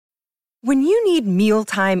When you need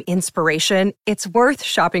mealtime inspiration, it's worth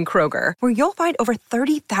shopping Kroger, where you'll find over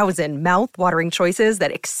 30,000 mouth-watering choices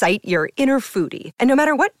that excite your inner foodie. And no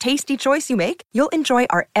matter what tasty choice you make, you'll enjoy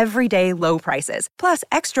our everyday low prices, plus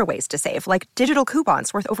extra ways to save, like digital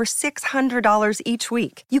coupons worth over $600 each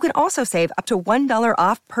week. You can also save up to $1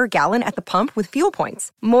 off per gallon at the pump with fuel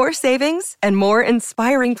points. More savings and more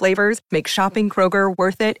inspiring flavors make shopping Kroger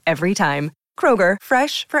worth it every time. Kroger,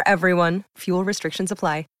 fresh for everyone. Fuel restrictions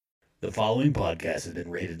apply. The following podcast has been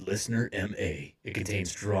rated Listener MA. It contains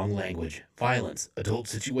strong language, violence, adult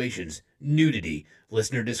situations, nudity.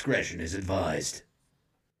 Listener discretion is advised.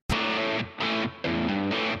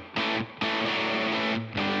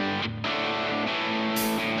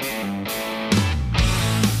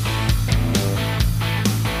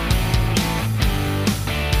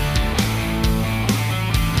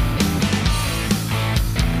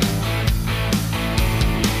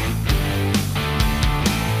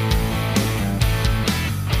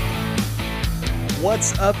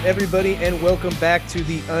 What's up, everybody, and welcome back to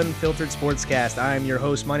the Unfiltered Sportscast. I'm your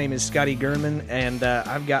host. My name is Scotty Gurman, and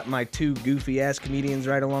I've got my two goofy-ass comedians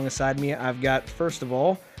right alongside me. I've got, first of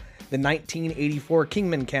all, the 1984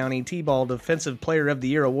 Kingman County T-Ball Defensive Player of the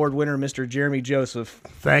Year award winner, Mr. Jeremy Joseph.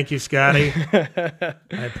 Thank you, Scotty. I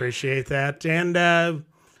appreciate that. And,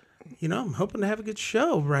 I'm hoping to have a good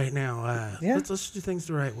show right now. Let's do things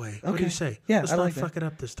the right way. Okay. What do you say? Yeah, let's not fuck it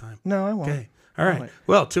up this time. No, I won't. Okay. All right.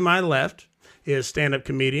 Well, to my left is stand-up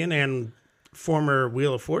comedian and former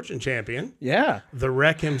Wheel of Fortune champion. Yeah. The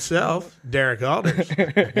wreck himself, Derek Alders.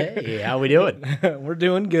 Hey, how we doing? We're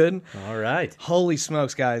doing good. All right. Holy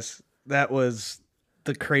smokes, guys. That was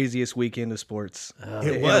the craziest weekend of sports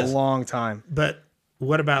It was. in a long time. But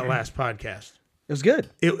what about last podcast? It was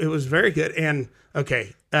good. It was very good. And,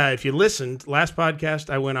 okay, if you listened, last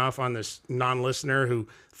podcast I went off on this non-listener who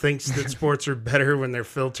thinks that sports are better when they're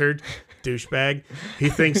filtered. Douchebag. He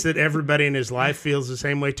thinks that everybody in his life feels the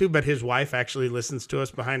same way too, but his wife actually listens to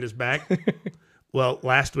us behind his back. Well,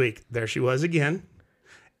 last week, there she was again.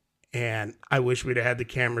 And I wish we'd have had the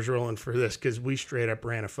cameras rolling for this because we straight up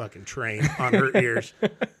ran a fucking train on her ears.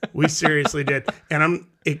 We seriously did. And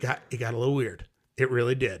it got a little weird. It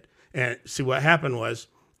really did. And see, what happened was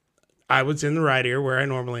I was in the right ear where I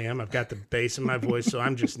normally am. I've got the bass in my voice, so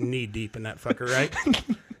I'm just knee deep in that fucker, right?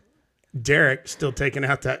 Derek, still taking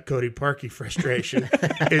out that Cody Parkey frustration,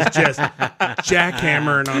 is just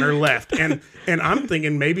jackhammering on her left. And I'm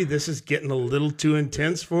thinking maybe this is getting a little too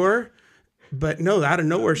intense for her. But no, out of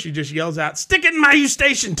nowhere, she just yells out, "Stick it in my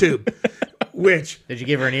eustachian tube!" Which... Did you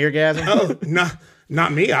give her an eargasm? Oh,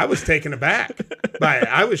 not me. I was taken aback by it.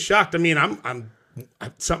 I was shocked. I mean, I'm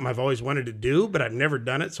something I've always wanted to do, but I've never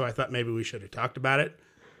done it, so I thought maybe we should have talked about it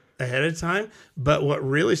ahead of time. But what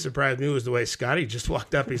really surprised me was the way Scotty just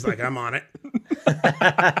walked up. He's like, "I'm on it."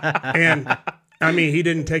 And I mean, he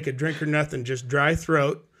didn't take a drink or nothing, just dry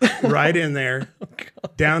throat right in there,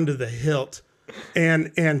 down to the hilt.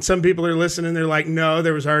 And some people are listening, they're like, "No,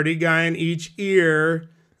 there was already a guy in each ear.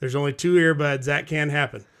 There's only two earbuds. That can't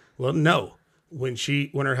happen." Well, no. When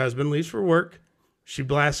her husband leaves for work, she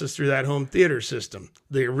blasts us through that home theater system,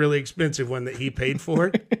 the really expensive one that he paid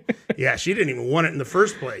for. Yeah, she didn't even want it in the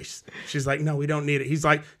first place. She's like, "No, we don't need it." He's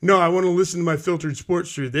like, "No, I want to listen to my filtered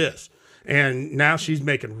sports through this." And now she's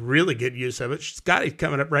making really good use of it. Scotty's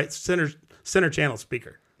coming up right center channel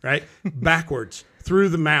speaker, right? Backwards, through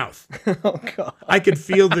the mouth. Oh, God. I could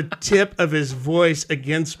feel the tip of his voice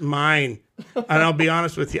against mine. And I'll be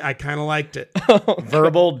honest with you, I kind of liked it.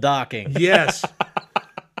 Verbal docking. Yes.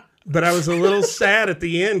 But I was a little sad at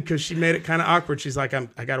the end because she made it kind of awkward. She's like,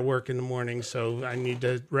 I got to work in the morning, so I need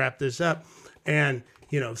to wrap this up. And,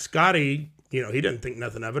 Scotty, he doesn't think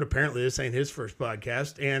nothing of it. Apparently, this ain't his first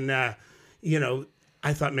podcast. And,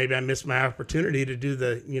 I thought maybe I missed my opportunity to do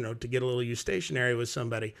to get a little eustationary with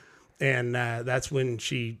somebody. And that's when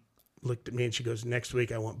she looked at me and she goes, "Next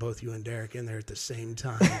week, I want both you and Derek in there at the same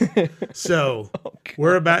time." So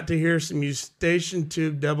we're about to hear some eustachian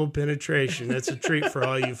tube double penetration. That's a treat for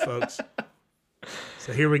all you folks.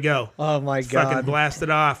 So here we go. Oh, my Let's God. fucking blast it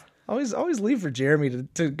off. Always leave for Jeremy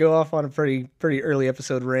to go off on a pretty early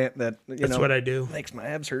episode rant that, That's what I do. makes my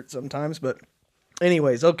abs hurt sometimes. But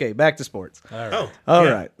anyways, okay, back to sports. All right. All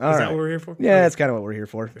yeah. right. Is that what we're here for? Yeah, that's kind of what we're here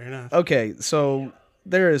for. Fair enough. Okay, so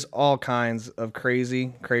there is all kinds of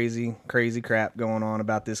crazy crap going on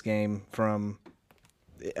about this game from,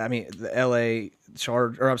 the LA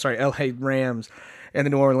Rams and the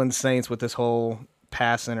New Orleans Saints with this whole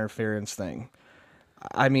pass interference thing.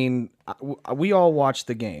 I mean, we all watched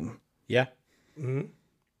the game. Yeah. Mm-hmm.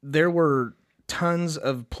 There were tons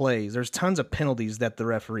of plays. There's tons of penalties that the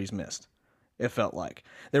referees missed. It felt like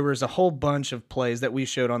there was a whole bunch of plays that we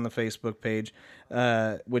showed on the Facebook page,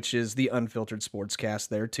 which is the Unfiltered Sportscast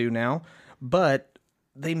there too now. But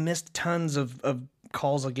they missed tons of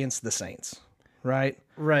calls against the Saints, right?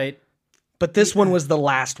 Right. But this one was the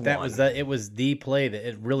last one. It was the play that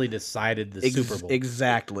it really decided the Super Bowl.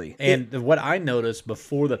 Exactly. And what I noticed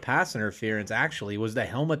before the pass interference actually was the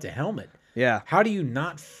helmet to helmet. Yeah. How do you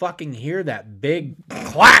not fucking hear that big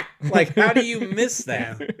clack? Like, how do you miss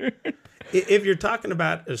that? If you're talking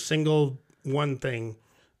about a single one thing,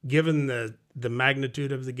 given the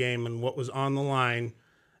magnitude of the game and what was on the line,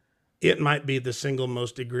 it might be the single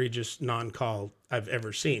most egregious non-call I've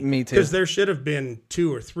ever seen. Me too. Because there should have been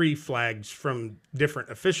 2 or 3 flags from different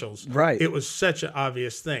officials. Right. It was such an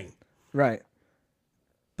obvious thing. Right.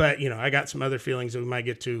 But, I got some other feelings that we might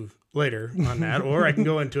get to later on that, or I can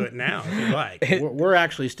go into it now if you like. We're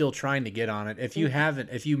actually still trying to get on it. If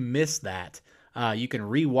you missed that, you can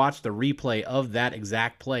rewatch the replay of that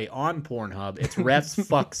exact play on Pornhub. It's Refs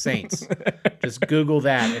Fuck Saints. Just Google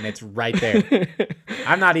that, and it's right there.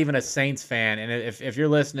 I'm not even a Saints fan, and if you're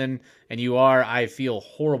listening, and you are, I feel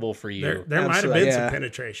horrible for you. There might have been some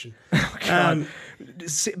penetration.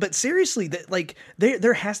 But seriously,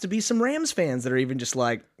 there has to be some Rams fans that are even just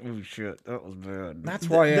like, oh shit, that was bad. That's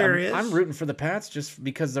why There I'm is. rooting for the Pats, just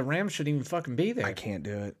because the Rams shouldn't even fucking be there. I can't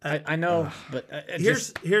do it. I know, but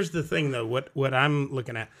Here's the thing, though. What I'm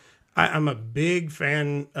looking at, I'm a big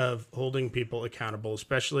fan of holding people accountable,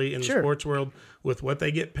 especially in the sports world, with what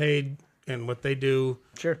they get paid and what they do.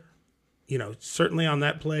 Sure. Certainly on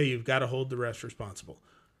that play, you've got to hold the refs responsible.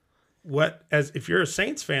 If you're a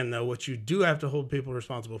Saints fan, though, what you do have to hold people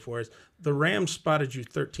responsible for is the Rams spotted you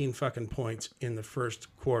 13 fucking points in the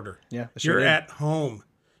first quarter. Yeah, they sure you're did. at home.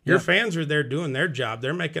 Your fans are there doing their job.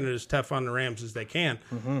 They're making it as tough on the Rams as they can.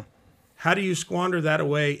 Mm-hmm. How do you squander that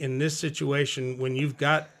away in this situation when you've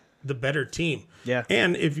got the better team? Yeah.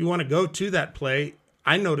 And if you want to go to that play,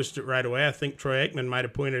 I noticed it right away. I think Troy Aikman might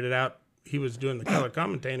have pointed it out. He was doing the color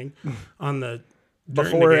commentating on the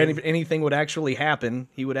during Before the game. anything would actually happen,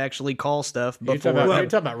 he would actually call stuff you're before.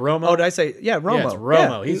 talking about Romo. Oh, did I say? Yeah, Romo. Yeah, it's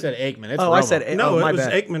Romo. Yeah. He said Aikman. It's Oh, Romo. I said No, my it was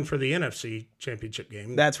bad. Aikman for the NFC Championship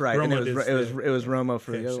game. That's right. And Romo it was Romo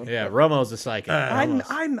for the other one. Yeah, Romo's the psychic.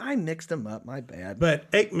 I mixed them up. My bad. But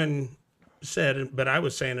Aikman said, but I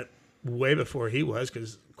was saying it way before he was,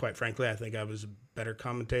 because quite frankly, I think I was a better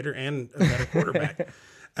commentator and a better quarterback.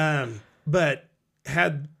 But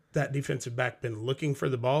had that defensive back been looking for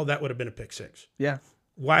the ball, that would have been a pick six. Yeah,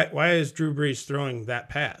 Why is Drew Brees throwing that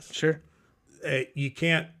pass? sure. You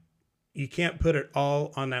can't put it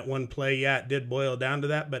all on that one play. Yeah, it did boil down to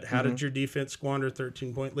that, but how did your defense squander a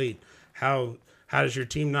 13-point lead? How does your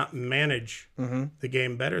team not manage the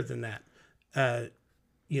game better than that?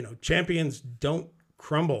 Champions don't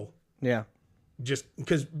crumble Yeah, just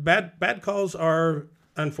because bad calls are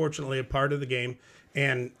unfortunately a part of the game.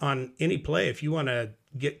 And on any play, if you want to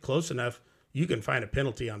get close enough, you can find a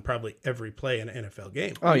penalty on probably every play in an NFL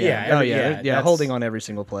game. Oh yeah. Yeah, Oh yeah. yeah, Yeah. that's- Holding on every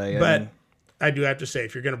single play. But I do have to say,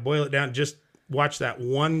 if you're going to boil it down, just watch that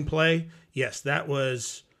one play. Yes, that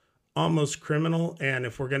was almost criminal. And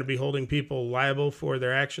if we're going to be holding people liable for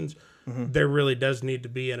their actions, there really does need to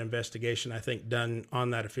be an investigation, I think, done on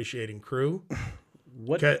that officiating crew.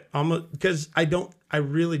 Because I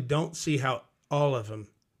really don't see how all of them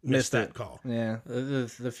missed that call. Yeah.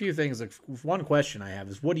 The few things, like, one question I have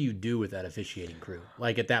is, what do you do with that officiating crew?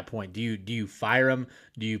 Like, at that point, do you fire them?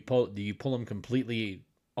 Do you pull them completely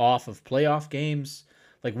off of playoff games?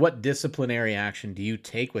 Like, what disciplinary action do you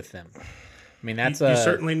take with them? I mean, that's You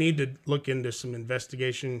certainly need to look into some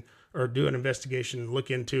investigation, or do an investigation,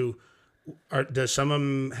 look into, does some of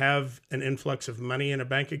them have an influx of money in a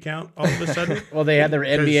bank account all of a sudden? well, they had their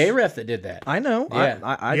NBA ref that did that. I know.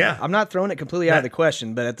 Yeah. Yeah. I'm not throwing it completely out of the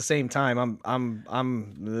question, but at the same time, At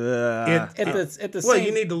the Well, same,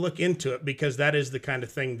 you need to look into it, because that is the kind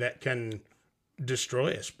of thing that can destroy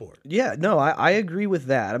a sport. Yeah, no, I agree with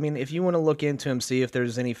that. I mean, if you want to look into him, see if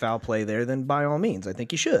there's any foul play there, then by all means, I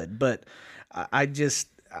think you should. But I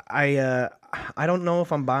don't know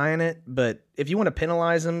if I'm buying it. But if you want to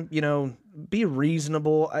penalize him, be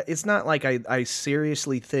reasonable. It's not like I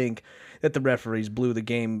seriously think that the referees blew the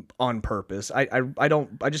game on purpose.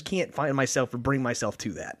 I just can't find myself or bring myself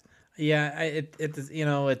to that. Yeah, it's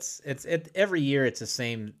every year it's the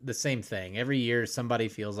same thing. Every year somebody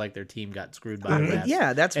feels like their team got screwed by the refs.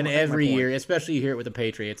 Yeah, that's and my every point. year, especially you hear it with the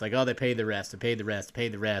Patriots, like, oh, they paid the refs, paid the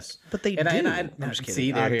refs. But they and do. I'm just kidding.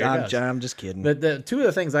 See, here it goes. I'm just kidding. But the two of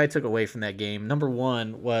the things I took away from that game, number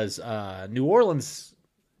one was New Orleans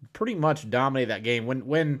pretty much dominated that game.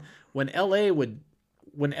 When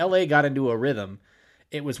LA got into a rhythm,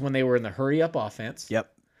 it was when they were in the hurry up offense.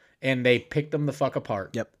 Yep. and they picked them the fuck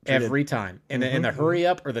apart. Yep, sure every time. And in the hurry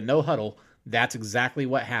up or the no huddle, that's exactly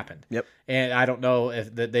what happened. Yep. And I don't know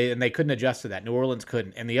if they couldn't adjust to that. New Orleans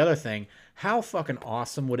couldn't. And the other thing, how fucking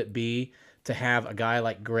awesome would it be to have a guy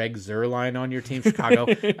like Greg Zuerlein on your team, Chicago?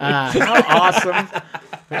 How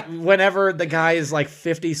awesome. Whenever the guy is like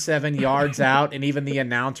 57 yards out and even the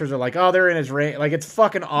announcers are like, oh, they're in his range. Like, it's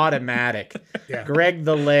fucking automatic. Yeah. Greg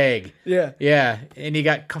the leg. Yeah. Yeah. And you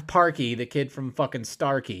got Parkey, the kid from fucking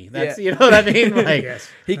Starkey. That's, you know what I mean? Like, Yes.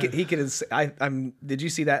 He could. Did you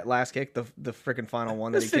see that last kick? The freaking final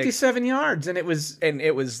one it that was he kicked? 57 yards, and it was... And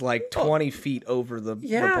it was like 20 feet over the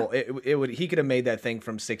Yeah. pole. He could have made that thing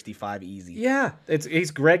from 65 easy. Yeah,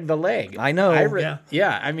 he's Greg the leg. I know.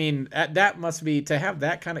 Yeah, I mean, that must be, to have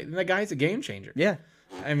that kind of... The guy's a game changer. Yeah.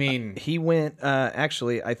 I mean... He went,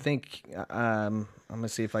 actually, I think, I'm going to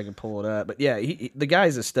see if I can pull it up. But yeah, the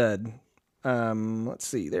guy's a stud. Let's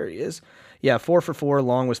see. There he is. Yeah, 4 for 4.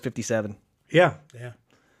 Long was 57. Yeah. Yeah.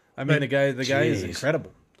 I mean, But- the guy is Jeez.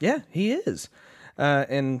 incredible. Yeah, he is.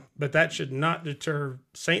 And But that should not deter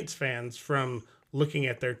Saints fans from looking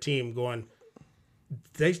at their team going,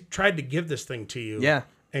 they tried to give this thing to you. Yeah.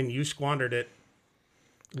 And you squandered it.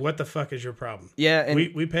 What the fuck is your problem? Yeah, and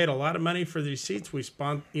we paid a lot of money for these seats. We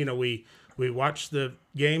watch the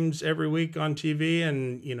games every week on TV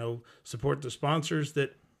and, support the sponsors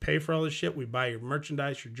that pay for all this shit. We buy your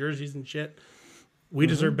merchandise, your jerseys and shit. We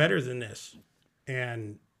deserve better than this.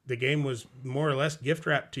 And the game was more or less gift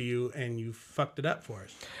wrapped to you, and you fucked it up for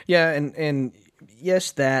us. yeah, and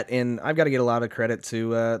yes, that, and I've got to get a lot of credit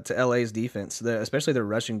to LA's defense, especially their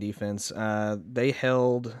rushing defense. They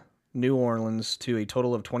held New Orleans to a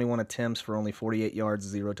total of 21 attempts for only 48 yards,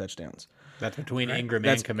 0 touchdowns. That's between Ingram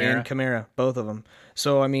That's and Kamara. And Kamara, both of them.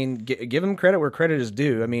 So, I mean, give them credit where credit is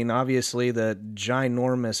due. I mean, obviously the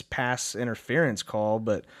ginormous pass interference call,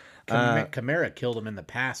 but Kamara killed him in the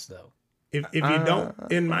past, though. If you don't,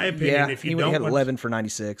 in my opinion, if you he don't had want, 11 for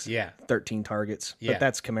 96. Yeah. 13 targets. Yeah. But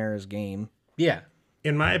that's Kamara's game. Yeah.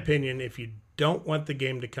 in my opinion, if you don't want the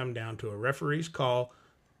game to come down to a referee's call,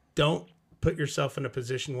 don't put yourself in a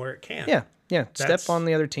position where it can. Yeah. Yeah, That's- step on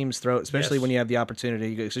the other team's throat, especially Yes. when you have the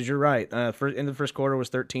opportunity. Because you're right. In the first quarter was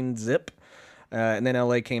 13 zip, and then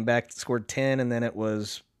LA came back, scored 10, and then it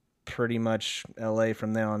was pretty much LA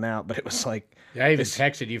from then on out. But it was like, Yeah, I even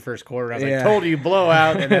texted you first quarter. I was Yeah. like, told you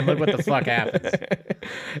blowout, and then look what the fuck happens.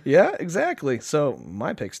 yeah, exactly. So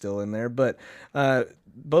my pick's still in there, but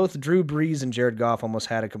both Drew Brees and Jared Goff almost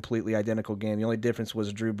had a completely identical game. The only difference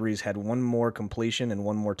was Drew Brees had one more completion and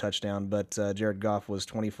one more touchdown, but Jared Goff was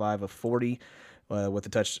 25 of 40 with a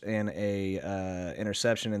touch and a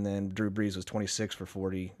interception, and then Drew Brees was 26 for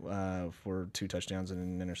 40 for 2 touchdowns and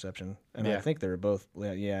an interception. And I Yeah. think they were both,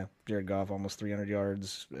 Jared Goff almost 300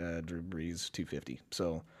 yards, Drew Brees 250.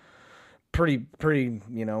 So pretty, Drew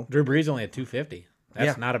Brees only had 250. That's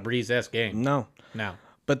Yeah. not a Brees-esque game. no. No.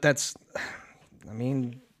 But that's, I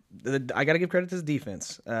mean, I got to give credit to the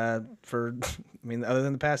defense for, other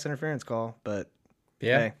than the pass interference call, but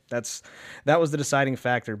Yeah. hey, that was the deciding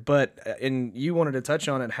factor. But and you wanted to touch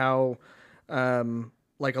on it, how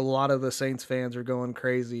like a lot of the Saints fans are going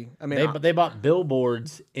crazy. I mean, They bought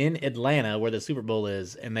billboards in Atlanta where the Super Bowl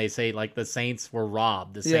is, and they say, like, the Saints were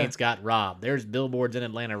robbed. The Yeah. Saints got robbed. There's billboards in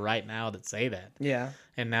Atlanta right now that say that. yeah,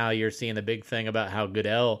 And now you're seeing the big thing about how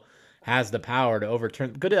Goodell has the power to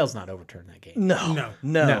overturn. Goodell's not overturn that game. no.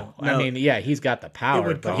 I mean, yeah, he's got the It power,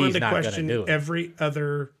 would but call he's into not going to question do it. every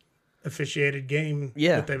other officiated game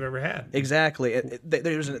Yeah. that they've ever had. Exactly.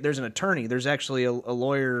 There's an attorney. There's actually a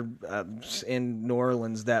lawyer in New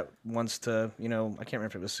Orleans that wants to, I can't remember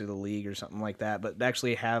if it was sue the league or something like that, but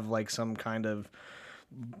actually have like some kind of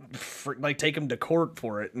take him to court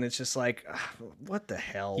for it, and it's just like, what the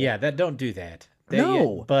hell? Yeah, don't do that.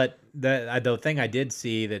 No. But the thing I did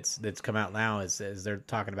see that's come out now is they're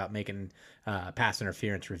talking about making pass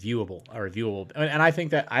interference reviewable, and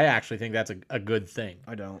I actually think that's a good thing.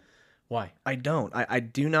 I don't. Why? I don't. I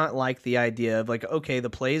do not like the idea of like, okay, the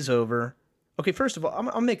play's over. Okay, first of all,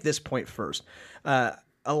 I'll make this point first.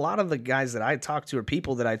 A lot of the guys that I talk to, or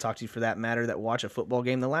people that I talk to for that matter, that watch a football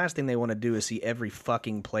game, the last thing they want to do is see every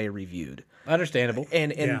fucking play reviewed. Understandable.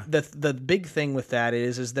 And Yeah. the big thing with that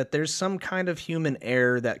is that there's some kind of human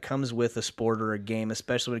error that comes with a sport or a game,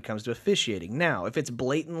 especially when it comes to officiating. Now, if it's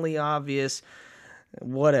blatantly obvious,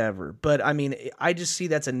 whatever. But I mean, I just see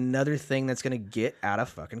that's another thing that's going to get out of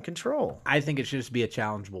fucking control. I think it should just be a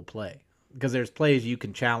challengeable play, because there's plays you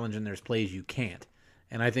can challenge and there's plays you can't.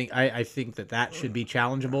 And I think that should be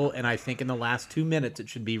challengeable, and I think in the last 2 minutes it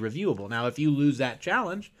should be reviewable. Now, if you lose that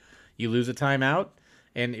challenge, you lose a timeout,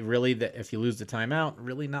 And really, if you lose the timeout,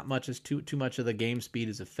 really not much is too much of the game speed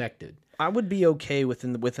is affected. I would be okay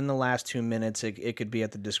within the last 2 minutes. It could be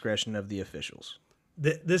at the discretion of the officials.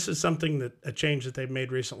 This is something a change that they've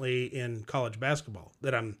made recently in college basketball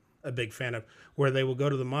that I'm a big fan of, where they will go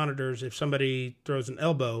to the monitors if somebody throws an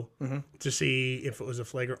elbow to see if it was a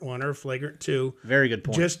flagrant 1 or a flagrant 2. Very good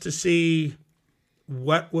point. Just to see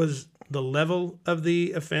what was the level of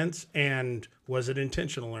the offense and was it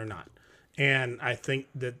intentional or not. And I think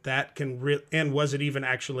that can and was it even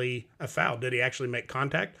actually a foul? Did he actually make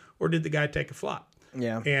contact, or did the guy take a flop?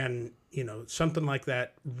 Yeah. And something like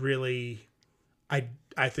that really,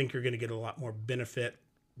 I think you're going to get a lot more benefit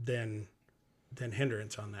than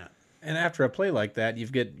hindrance on that. And after a play like that,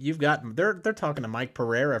 they're talking to Mike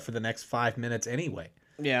Pereira for the next 5 minutes anyway.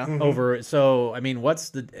 Yeah. Over. So I mean,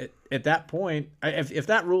 at that point? If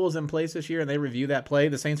that rule is in place this year and they review that play,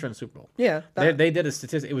 the Saints are in the Super Bowl. Yeah. They did a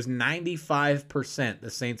statistic. It was 95%.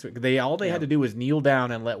 The Saints. They had to do was kneel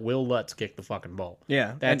down and let Will Lutz kick the fucking ball.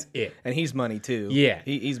 Yeah. That's it. And he's money too. Yeah.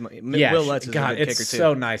 He's money. Yeah, Will Lutz is God, a good it's kicker too.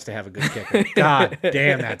 so nice to have a good kicker. God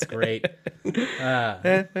damn, that's great.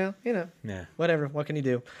 Well, Yeah. whatever. What can you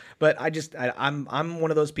do? But I'm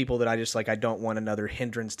one of those people that I don't want another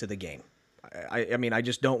hindrance to the game. I mean, I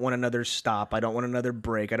just don't want another stop. I don't want another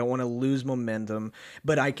break. I don't want to lose momentum.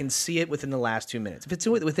 But I can see it within the last 2 minutes. If it's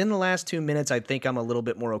within the last 2 minutes, I think I'm a little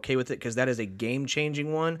bit more okay with it because that is a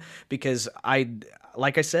game-changing one. Because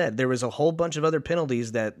like I said, there was a whole bunch of other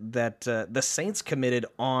penalties that the Saints committed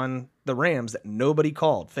on the Rams that nobody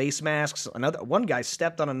called. Face masks. One guy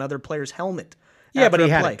stepped on another player's helmet. Yeah, but after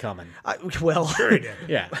he a had play. it coming. Sure he did.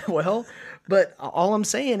 Yeah. Well, but all I'm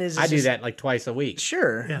saying is I do that like twice a week.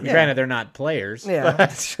 Sure. Yeah. Granted, they're not players. Yeah.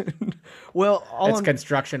 But Well, it's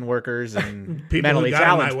construction workers and People mentally who got in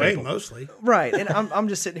my challenged way people. mostly. right, and I'm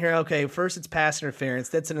just sitting here. Okay, first it's pass interference.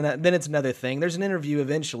 Then it's another thing. There's an interview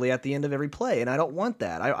eventually at the end of every play, and I don't want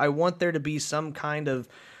that. I want there to be some kind of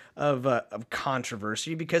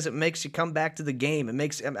controversy because it makes you come back to the game. It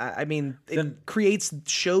makes it creates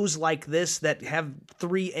shows like this that have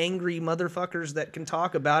 3 angry motherfuckers that can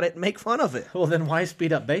talk about it and make fun of it. Well, then why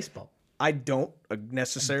speed up baseball? I don't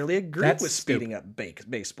necessarily agree That's with speeding up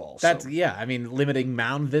baseball. That's so. yeah. I mean, limiting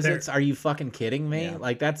mound visits. Are you fucking kidding me? Yeah.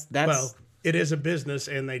 Like that's Well, it is a business,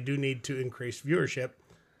 and they do need to increase viewership.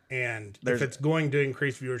 And if it's going to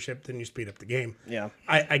increase viewership, then you speed up the game. Yeah.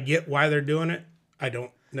 I get why they're doing it. I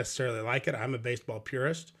don't necessarily like it. I'm a baseball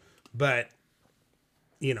purist, but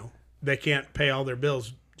they can't pay all their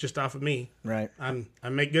bills just off of me. Right. I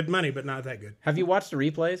make good money, but not that good. Have you watched the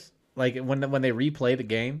replays? Like when they replay the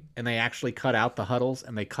game and they actually cut out the huddles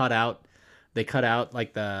and they cut out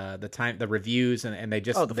like the time, the reviews, and they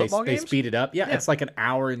just the football they games? speed it up. Yeah, it's like an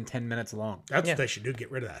hour and 10 minutes long. That's what they should do. Get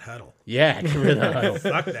rid of that huddle. Yeah, get rid of the huddle.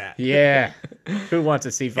 Fuck that. Yeah, who wants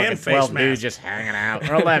to see fucking And face 12 dudes masks. just hanging out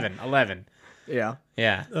or 11? Yeah.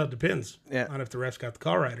 Yeah, It depends Yeah. on if the refs got the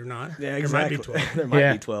call right or not. Yeah, There exactly. might be 12. There might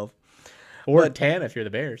Yeah. be 12. or 10 if you're the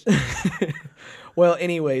Bears. Well,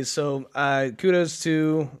 anyways, so kudos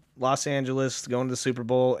to Los Angeles going to the Super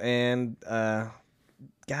Bowl, and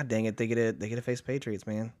God dang it, they get to face Patriots,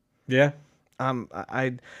 man. Yeah,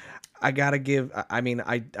 I gotta give.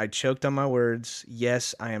 I choked on my words.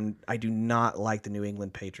 Yes, I do not like the New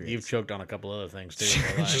England Patriots. you've choked on a couple other things too.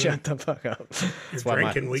 Shut the fuck up. That's why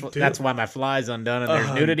Drinking week 2. That's why my fly's undone, and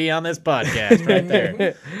there's nudity on this podcast right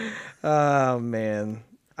there. Oh man,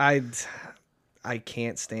 I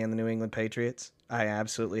can't stand the New England Patriots. I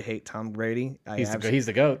absolutely hate Tom Brady. He's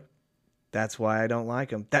the GOAT. That's why I don't like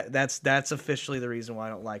him. That's officially the reason why I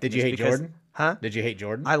don't like him. Did you is hate because- Jordan? Huh? Did you hate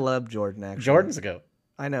Jordan? I love Jordan, actually. Jordan's the GOAT.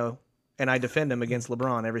 I know. And I defend him against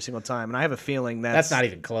LeBron every single time. And I have a feeling That's not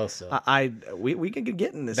even close, though. we could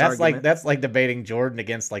get in this That's argument. like debating Jordan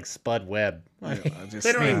against like Spud Webb.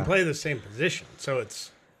 They don't even play the same position, so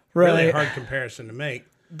it's Right. really a hard comparison to make.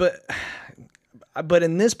 But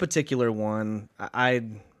in this particular one, I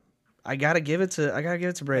gotta give it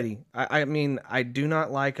to Brady. I mean, I do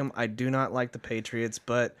not like him. I do not like the Patriots,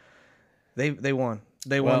 but they won.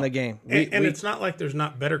 They won the game. And it's not like there's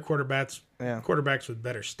not better quarterbacks with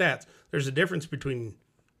better stats. There's a difference between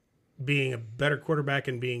being a better quarterback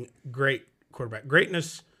and being great quarterback.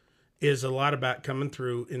 Greatness is a lot about coming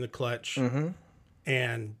through in the clutch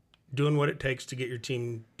and doing what it takes to get your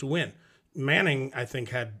team to win. Manning, I think,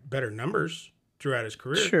 had better numbers throughout his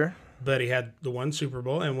career. Sure. But he had the one Super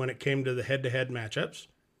Bowl, and when it came to the head-to-head matchups,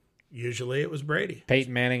 usually it was Brady.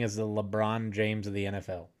 Peyton Manning is the LeBron James of the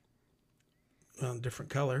NFL. Well, different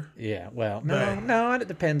color. Yeah, well, no, it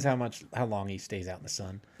depends how long he stays out in the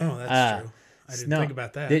sun. Oh, that's true. I didn't think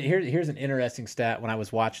about that. Here's an interesting stat. When I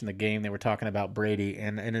was watching the game, they were talking about Brady,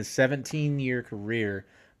 and in his 17-year career,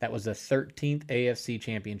 that was the 13th AFC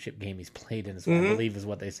Championship game he's played in, I believe is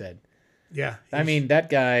what they said. Yeah. I mean, that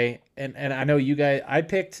guy, and I know you guys, I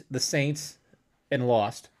picked the Saints and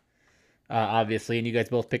lost, obviously, and you guys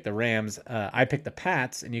both picked the Rams. I picked the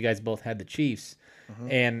Pats, and you guys both had the Chiefs.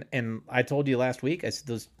 And I told you last week, I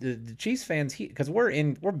said the Chiefs fans, because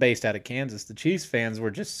we're based out of Kansas, the Chiefs fans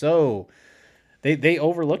were just so they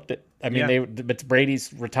overlooked it. I mean, it's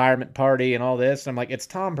Brady's retirement party and all this. I'm like, it's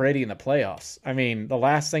Tom Brady in the playoffs. I mean, the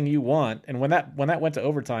last thing you want. And when that went to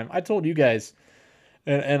overtime, I told you guys,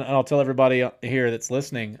 and I'll tell everybody here that's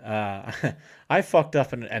listening, I fucked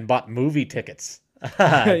up and bought movie tickets.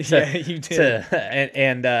 Yeah, you did.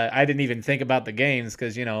 And I didn't even think about the games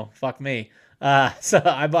because, fuck me. So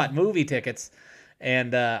I bought movie tickets,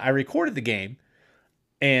 and I recorded the game.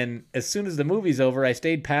 And as soon as the movie's over, I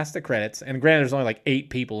stayed past the credits. And granted, there's only like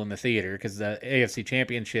 8 people in the theater because the AFC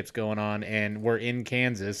Championship's going on, and we're in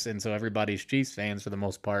Kansas, and so everybody's Chiefs fans for the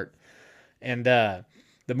most part. And the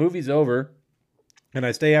movie's over, and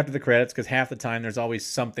I stay after the credits because half the time there's always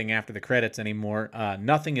something after the credits anymore.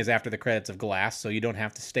 Nothing is after the credits of Glass, so you don't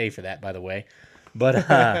have to stay for that, by the way. But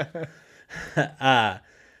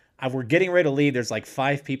we're getting ready to leave. There's like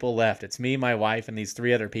 5 people left. It's me, my wife, and these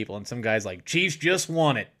 3 other people. And some guy's like, Chiefs just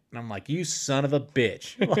won it. And I'm like, you son of a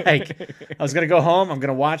bitch. Like, I was going to go home. I'm going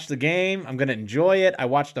to watch the game. I'm going to enjoy it. I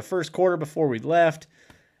watched the first quarter before we left.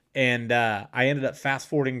 And I ended up fast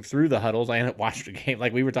forwarding through the huddles. I ended up watching the game.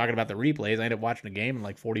 Like we were talking about the replays. I ended up watching the game in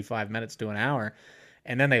like 45 minutes to an hour.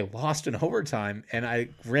 And then they lost in overtime. And I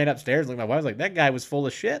ran upstairs. Like my wife was like, that guy was full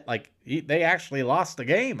of shit. Like they actually lost the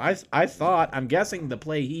game. I'm guessing the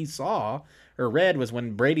play he saw or read was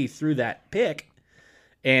when Brady threw that pick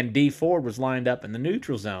and D Ford was lined up in the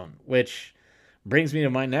neutral zone, which brings me to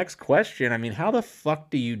my next question. I mean, how the fuck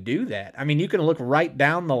do you do that? I mean, you can look right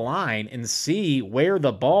down the line and see where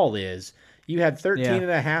the ball is. You had 13 and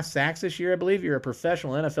a half sacks this year, I believe. You're a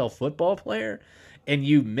professional NFL football player. And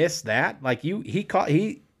you miss that, like he's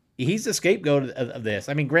the scapegoat of this.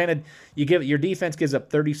 I mean, granted, your defense gives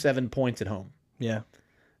up 37 points at home. Yeah,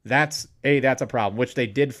 that's a problem. Which they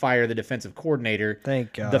did fire the defensive coordinator.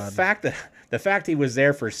 Thank God. The fact he was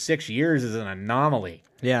there for 6 years is an anomaly.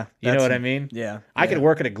 Yeah, you know what I mean. Yeah, I could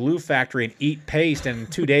work at a glue factory and eat paste, and in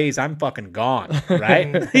 2 days I'm fucking gone.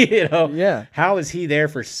 Right? Yeah. How is he there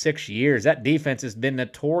for 6 years? That defense has been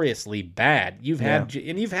notoriously bad. You've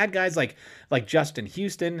had guys like Justin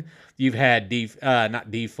Houston. You've had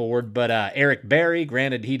not D Ford, but Eric Berry.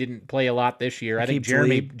 Granted, he didn't play a lot this year. I think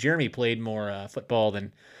Jeremy played more football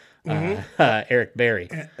than Eric Berry.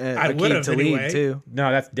 I would have anyway. Too.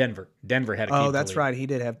 No, that's Denver. Denver had a Oh, that's right. He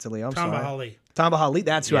did have Talib. I'm Tamba sorry. Hali. Tamba Hali.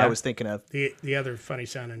 That's who I was thinking of. The other funny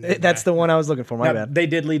sounding name. That's the one I was looking for. My Now, bad. they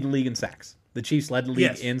did lead the league in sacks. The Chiefs led the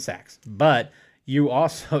league in sacks. But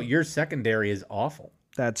your secondary is awful.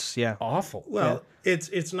 That's Awful. Well,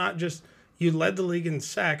 it's not just you led the league in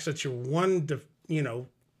sacks. That's your one,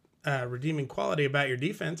 redeeming quality about your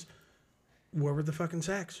defense. Where were the fucking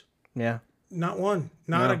sacks? Yeah. Not one.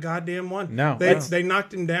 Not a goddamn one. No. They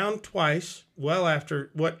knocked him down twice, well after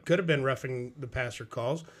what could have been roughing the passer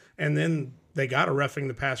calls, and then they got a roughing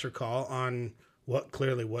the passer call on what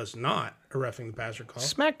clearly was not a roughing the passer call.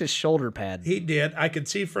 Smacked his shoulder pad. He did. I could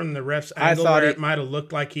see from the ref's angle where it might have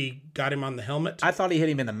looked like he got him on the helmet. I thought he hit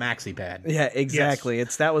him in the maxi pad. Yeah, exactly.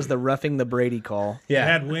 Yes. That was the roughing the Brady call. Yeah. It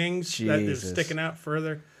had wings that was Jesus. sticking out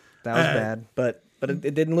further. That was bad, but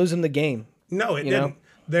it didn't lose him the game. No, it You didn't.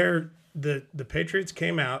 know? The Patriots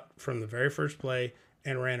came out from the very first play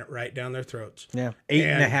and ran it right down their throats. Yeah.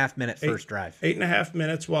 8.5 minute first drive. 8.5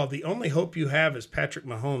 minutes, while the only hope you have is Patrick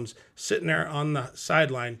Mahomes sitting there on the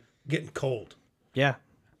sideline getting cold. Yeah.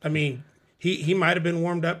 I mean, he might have been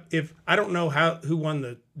warmed up. If I don't know who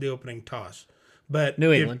won the opening toss, but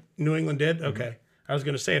New England. New England did? Okay. I was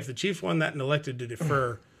going to say, if the Chiefs won that and elected to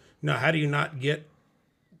defer, no, how do you not get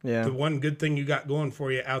the one good thing you got going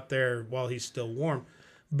for you out there while he's still warm?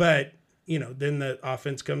 But, then the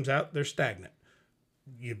offense comes out, they're stagnant.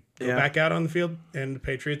 You go back out on the field, and the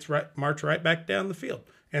Patriots march right back down the field.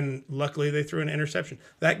 And luckily, they threw an interception.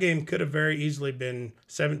 That game could have very easily been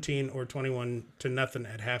 17 or 21-0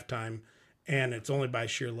 at halftime, and it's only by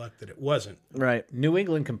sheer luck that it wasn't. Right. New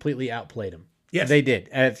England completely outplayed him. Yes. They did.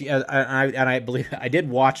 I believe I did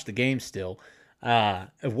watch the game still.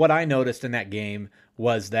 What I noticed in that game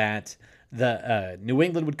was that the New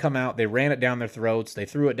England would come out, they ran it down their throats, they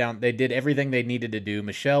threw it down, they did everything they needed to do.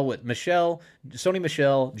 Sony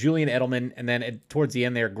Michel, Julian Edelman, and then towards the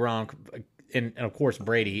end there, Gronk, and of course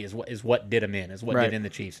Brady is what did him in, is what did in the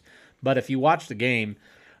Chiefs. But if you watch the game,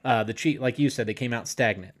 The Chiefs, like you said, they came out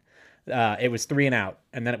stagnant. It was 3 and out,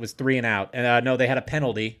 and then it was 3 and out. And no, they had a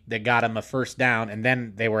penalty that got them a first down, and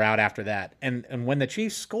then they were out after that. And when the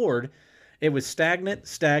Chiefs scored, it was stagnant,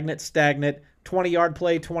 20-yard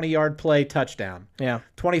play, touchdown. Yeah.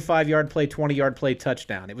 25-yard play, 20-yard play,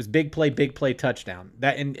 touchdown. It was big play, touchdown.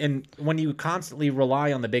 That and when you constantly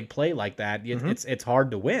rely on the big play like that, it's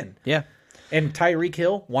hard to win. Yeah. And Tyreek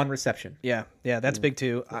Hill, 1 reception. Yeah. That's big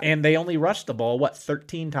too. And they only rushed the ball,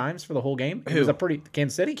 13 times for the whole game? It was a pretty...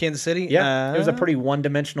 Kansas City? Kansas City? Yeah. It was a pretty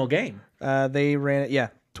one-dimensional game. They ran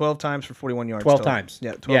it, 12 times for 41 yards. 12 total. times.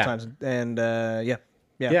 Yeah, 12 times. And,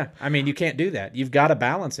 Yeah, I mean, you can't do that. You've got to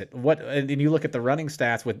balance it. And you look at the running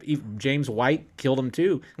stats with James White killed him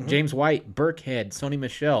too. James White, Burkhead, Sony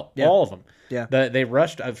Michel, all of them. Yeah. They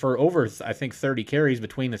rushed for over, I think, 30 carries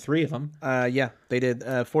between the 3 of them. They did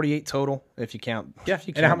 48 total if you count. Yeah. If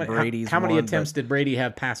you And count Brady's how many one, attempts did Brady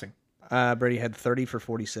have passing? Brady had 30 for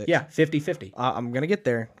 46. Yeah, 50-50. I'm gonna get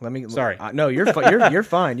there. Let me. Sorry. No, you're you're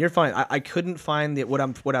fine. You're fine. I couldn't find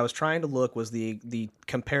what I was trying to look was the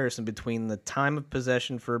comparison between the time of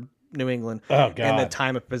possession for New England and the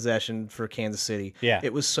time of possession for Kansas City. Yeah.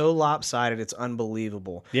 It was so lopsided, it's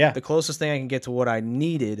unbelievable. Yeah. The closest thing I can get to what I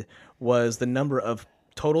needed was the number of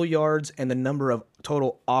total yards and the number of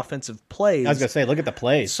total offensive plays. I was gonna say, look at the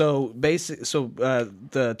plays. So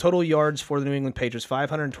the total yards for the New England Patriots,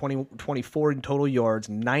 524 in total yards,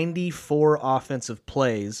 94 offensive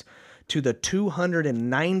plays, to the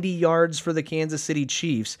 290 yards for the Kansas City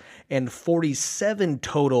Chiefs and 47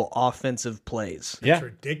 total offensive plays. That's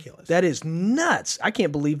ridiculous. That is nuts. I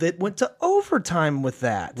can't believe that it went to overtime with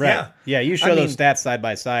that. Right. Yeah, you show those stats side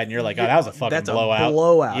by side, and you're like, oh, that was a fucking blowout. That's a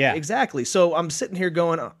blowout. Yeah. Exactly. So I'm sitting here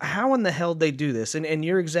going, how in the hell did they do this? And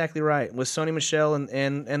you're exactly right. With Sony Michel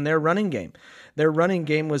and their running game. Their running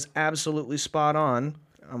game was absolutely spot on.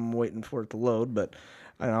 I'm waiting for it to load, but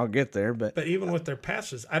I'll get there. But even with their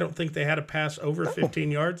passes, I don't think they had a pass over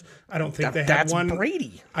 15 yards. I don't think they had that's one.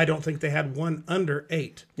 Brady. I don't think they had one under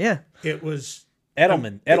 8. Yeah. It was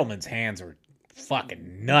Edelman's hands were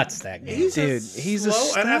fucking nuts that game. He's a slow,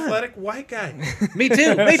 stud. unathletic white guy. Me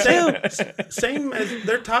too. Same as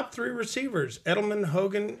their top 3 receivers: Edelman,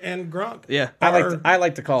 Hogan, and Gronk. Yeah. I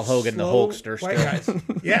like to call Hogan the Slow Hulkster white still.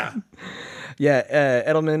 guys. Yeah. Yeah,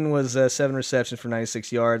 Edelman was 7 receptions for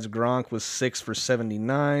 96 yards. Gronk was 6 for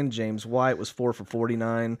 79. James White was 4 for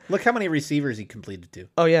 49. Look how many receivers he completed to.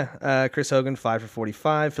 Oh, yeah. Chris Hogan, 5 for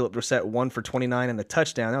 45. Philip Dorsett, 1 for 29 and a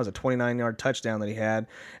touchdown. That was a 29-yard touchdown that he had.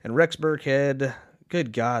 And Rex Burkhead,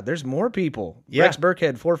 good God, there's more people. Yeah. Rex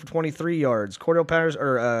Burkhead, 4 for 23 yards. Cordell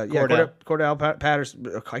Patterson,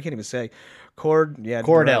 I can't even say.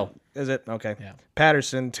 Cordell. Is it? Okay. Yeah.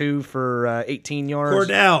 Patterson, 2 for 18 yards.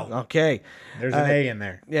 Cordell. Okay. There's an A in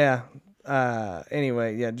there. Yeah.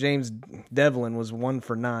 Anyway, James Devlin was 1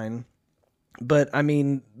 for 9. But, I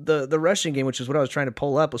mean, the rushing game, which is what I was trying to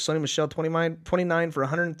pull up, was Sony Michel, 29 for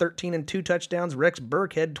 113 and 2 touchdowns. Rex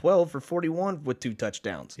Burkhead, 12 for 41 with 2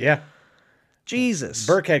 touchdowns. Yeah. Jesus.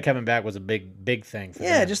 Burkhead coming back was a big thing for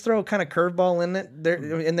Yeah, them. just throw a kind of curveball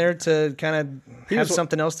in there to kind of have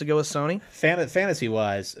something else to go with Sony.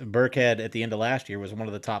 Fantasy-wise, Burkhead at the end of last year was one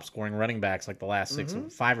of the top-scoring running backs like the last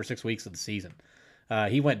 5 or 6 weeks of the season.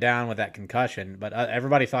 He went down with that concussion, but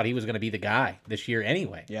everybody thought he was going to be the guy this year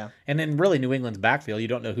anyway. Yeah. And then really New England's backfield, you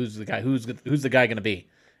don't know who's the guy going to be.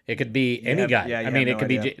 It could be any guy. yeah, I mean, no it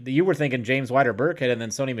could idea. be. You were thinking James White or Burkhead, and then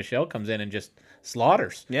Sony Michel comes in and just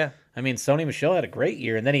slaughters. Yeah. I mean, Sony Michel had a great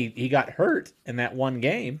year, and then he got hurt in that one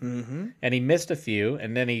game, and he missed a few,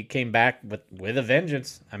 and then he came back with a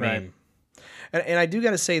vengeance. I mean, And I do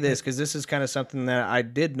got to say this because this is kind of something that I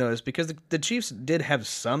did notice because the Chiefs did have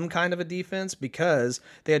some kind of a defense because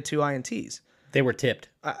they had 2 INTs. they were tipped.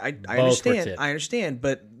 I Both were understand. tipped. I understand,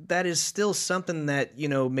 but that is still something that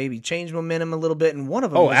maybe changed momentum a little bit. And one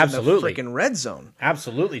of them was absolutely. in the freaking red zone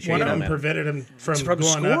Absolutely One changed of them momentum. prevented him from from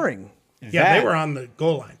going scoring. up. Yeah, That- they were on the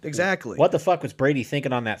goal line. Exactly. What the fuck was Brady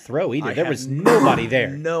thinking on that throw? Either I there have was nobody there.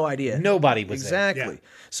 No idea. Nobody was there. Exactly. Yeah.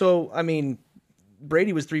 So I mean,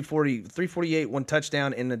 Brady was 348, 1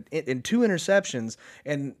 touchdown in 2 interceptions,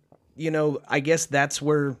 and I guess that's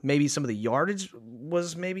where maybe some of the yardage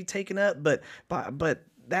was maybe taken up, but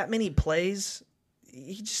that many plays,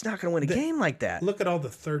 you're just not going to win a game like that. Look at all the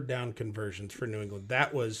third down conversions for New England.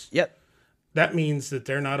 Yep. That means that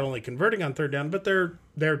they're not only converting on third down, but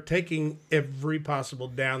they're taking every possible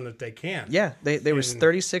down that they can. Yeah, they was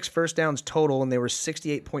 36 first downs total, and they were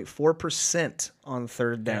 68.4% on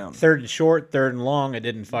third down. Third and short, third and long, it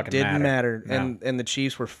didn't fucking Didn't matter. No. And the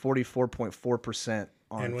Chiefs were 44.4%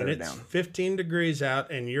 on And when third it's down. 15 degrees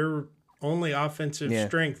out and your only offensive Yeah.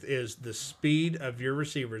 strength is the speed of your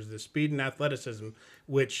receivers, the speed and athleticism,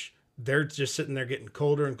 which they're just sitting there getting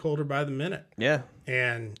colder and colder by the minute. Yeah.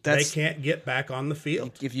 And That's- they can't get back on the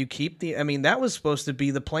field. If you keep that was supposed to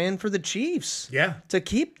be the plan for the Chiefs. Yeah. To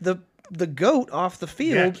keep the GOAT off the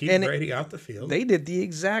field. Yeah, keep and Brady out the field. they did the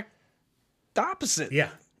exact opposite. Yeah,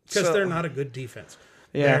 because So- they're not a good defense.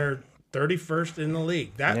 Yeah. They're 31st in the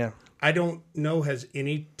league. Yeah. I don't know, has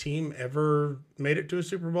any team ever made it to a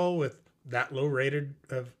Super Bowl with that low rated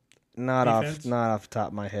of Not defense? off the top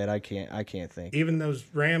of my head. I can't think. Even those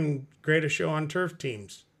Ram Greatest Show on Turf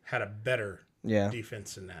teams had a better Yeah.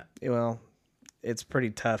 defense than that. Well, it's pretty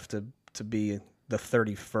tough to be the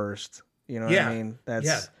 31st. You know what Yeah. I mean? That's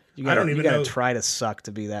Yeah. you I gotta, don't even you gotta know- try to suck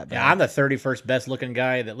to be that bad. Yeah, I'm the 31st best looking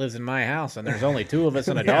guy that lives in my house, and there's only 2 of us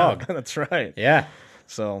and a dog. That's right. Yeah.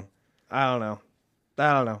 So I don't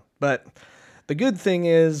know. But the good thing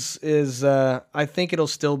is I think it'll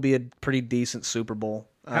still be a pretty decent Super Bowl.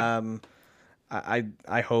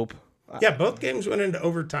 I hope. Yeah, both games went into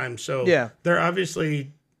overtime, so Yeah. they're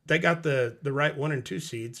obviously they got the right 1 and 2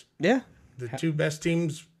 seeds. Yeah. The 2 best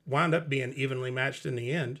teams wound up being evenly matched in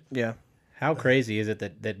the end. Yeah. How crazy is it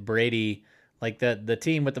that Brady, like the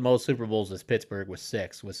team with the most Super Bowls is Pittsburgh with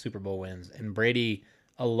 6 with Super Bowl wins, and Brady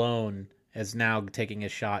alone is now taking a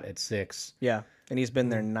shot at 6. Yeah. And he's been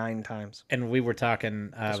there 9 times. And we were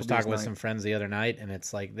talking, I was will be talking his with ninth. some friends the other night, and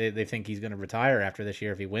it's like they think he's going to retire after this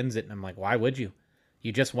year if he wins it. And I'm like, why would you?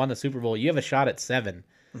 You just won the Super Bowl. You have a shot at 7.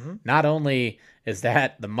 Mm-hmm. Not only is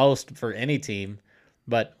that the most for any team,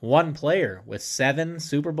 but one player with 7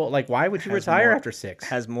 Super Bowl. Like, why would you retire more- after 6?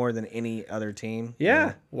 Has more than any other team.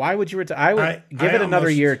 Yeah. Why would you retire? I would give it another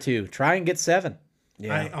almost- year or 2. Try and get 7.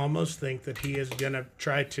 Yeah. I almost think that he is going to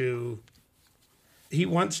try to. He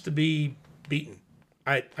wants to be beaten.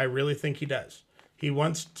 I really think he does. He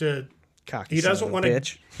wants to. Cocky He son doesn't of a want to.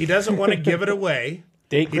 bitch. He doesn't want to give it away.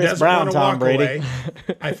 Date He Chris doesn't Brown, want to Tom walk Brady. away.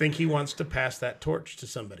 I think he wants to pass that torch to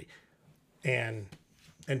somebody, and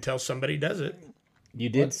until somebody does it, You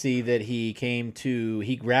did see that he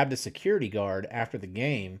grabbed a security guard after the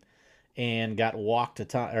game and got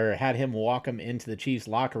had him walk him into the Chiefs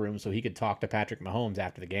locker room so he could talk to Patrick Mahomes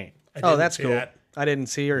after the game. I Oh, didn't that's see cool. that. I didn't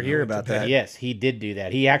see or hear about that. Yes, he did do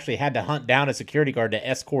that. He actually had to hunt down a security guard to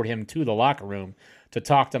escort him to the locker room to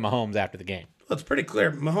talk to Mahomes after the game. Well, it's pretty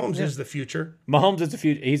clear. Mahomes is the future. Mahomes is the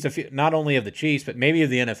future. He's not only of the Chiefs, but maybe of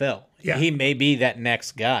the NFL. Yeah. He may be that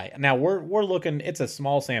next guy. Now we're looking. It's a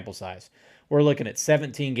small sample size. We're looking at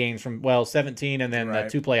 17 games 17 and then the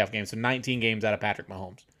 2 playoff games, so 19 games out of Patrick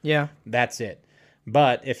Mahomes. Yeah. That's it.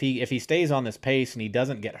 But if he stays on this pace and he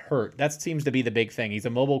doesn't get hurt, that seems to be the big thing. He's a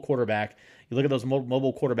mobile quarterback. You look at those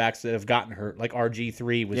mobile quarterbacks that have gotten hurt, like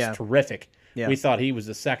RG3 was terrific. Yeah. We thought he was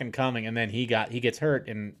the second coming, and then he gets hurt,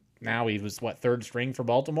 and now he was third string for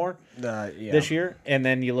Baltimore Yeah. this year. And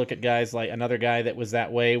then you look at guys like another guy that was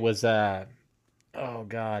that way was oh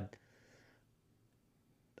God,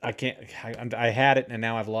 I had it and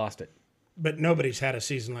now I've lost it. But nobody's had a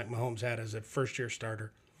season like Mahomes had as a first-year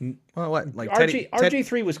starter. Well, what? Like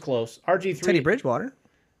RG3 was close. RG3 Teddy Bridgewater?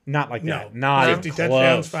 Not like No, that. Not 50 even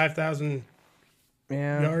touchdowns, close. 5,000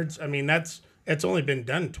 Yeah. yards. I mean, it's only been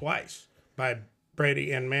done twice by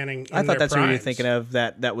Brady and Manning. I thought their that's what you were primes. thinking of.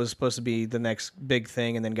 That was supposed to be the next big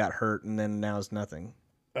thing, and then got hurt, and then now it's nothing.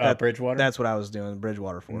 Bridgewater? That's what I was doing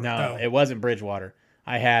Bridgewater for. No, Oh. it wasn't Bridgewater.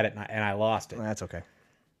 I had it and I lost it. That's okay.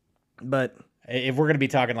 But If we're gonna be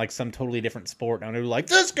talking like some totally different sport, I'm gonna be like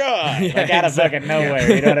this guy, like out of fucking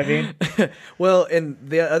nowhere. You know what I mean? well, and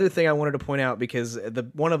the other thing I wanted to point out, because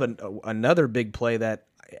another big play that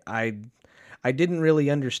I didn't really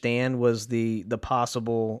understand was the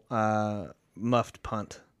possible muffed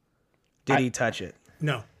punt. Did he touch it?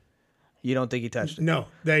 No, You don't think he touched it? no.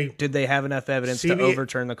 Did they have enough evidence to CB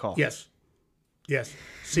overturn the call? Yes.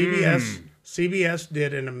 CBS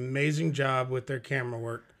did an amazing job with their camera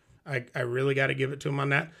work. I really got to give it to them on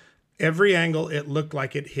that. Every angle, it looked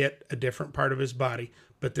like it hit a different part of his body,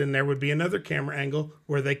 but then there would be another camera angle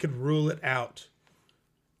where they could rule it out.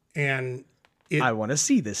 And I want to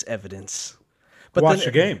see this evidence. But Watch then,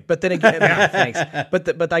 the game. But then again, thanks.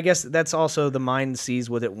 But I guess that's also the mind sees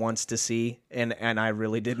what it wants to see, and I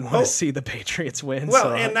really didn't want to see the Patriots win. well,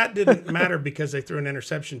 so and that didn't matter because they threw an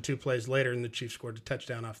interception 2 plays later, and the Chiefs scored a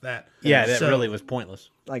touchdown off that. Yeah, that So, really was pointless.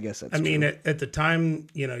 I guess that's. I mean, true. at the time,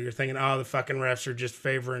 you're thinking, oh, the fucking refs are just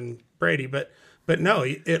favoring Brady. But no,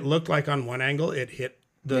 it looked like on one angle it hit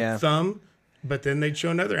the thumb, but then they'd show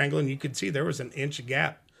another angle, and you could see there was an inch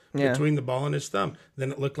gap between the ball and his thumb.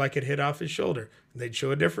 Then it looked like it hit off his shoulder. They'd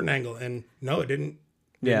show a different angle, and no, it didn't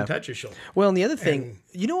touch his shoulder. Well, and the other thing,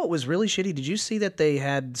 you know what was really shitty? Did you see that they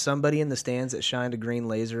had somebody in the stands that shined a green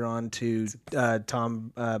laser onto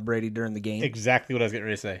Tom Brady during the game? Exactly what I was getting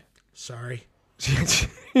ready to say. Sorry.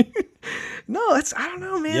 No, I don't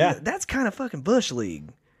know, man. Yeah. That's kind of fucking Bush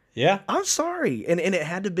League. Yeah. I'm sorry. And it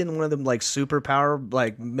had to have been one of them like superpower,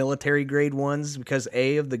 like military grade ones because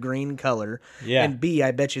A, of the green color. Yeah. And B,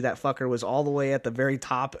 I bet you that fucker was all the way at the very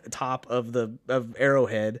top of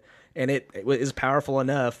Arrowhead. And it was powerful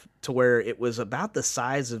enough to where it was about the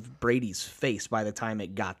size of Brady's face by the time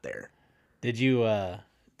it got there. Did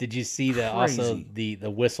you see also Crazy. the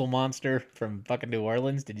whistle monster from fucking New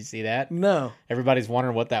Orleans? Did you see that? No. Everybody's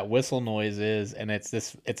wondering what that whistle noise is, and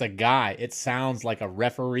it's a guy. It sounds like a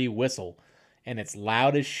referee whistle, and it's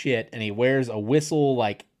loud as shit, and he wears a whistle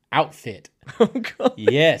like outfit. Oh, God.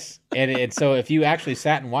 Yes. And so if you actually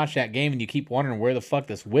sat and watched that game and you keep wondering where the fuck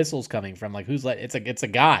this whistle's coming from, like it's a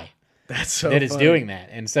guy That's so that is funny. doing that.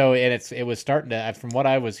 And so it was starting to, from what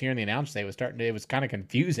I was hearing the announcer say, it was kind of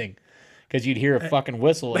confusing because you'd hear a fucking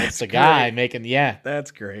whistle and it's the guy great. making,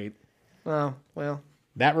 That's great. Oh, well.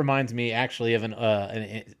 That reminds me actually of in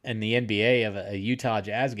the NBA of a Utah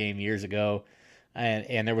Jazz game years ago,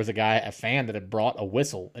 and there was a fan that had brought a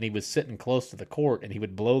whistle, and he was sitting close to the court, and he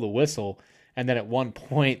would blow the whistle, and then at one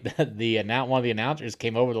point one of the announcers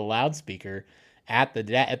came over the loudspeaker at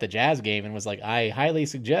the Jazz game and was like, "I highly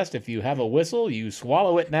suggest if you have a whistle, you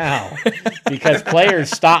swallow it now," because players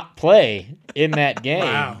stop play in that game.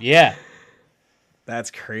 Wow. Yeah,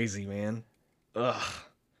 That's crazy, man. Ugh.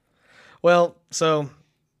 Well, so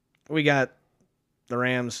we got the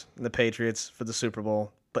Rams and the Patriots for the Super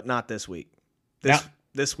Bowl, but not this week.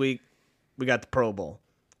 This week we got the Pro Bowl,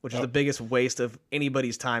 which is the biggest waste of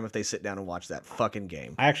anybody's time if they sit down and watch that fucking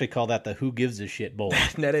game. I actually call that the "Who Gives a Shit" bowl.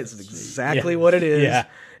 That is exactly what it is. Yeah.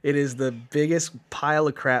 It is the biggest pile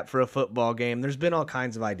of crap for a football game. There's been all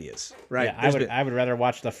kinds of ideas, right? Yeah, I would rather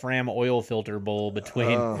watch the Fram oil filter bowl between.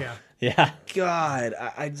 Yeah. Yeah. God,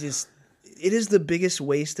 I just it is the biggest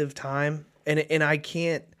waste of time, and I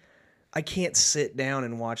can't sit down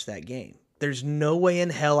and watch that game. There's no way in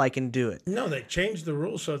hell I can do it. No, they changed the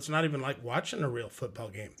rules so it's not even like watching a real football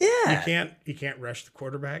game. Yeah. You can't rush the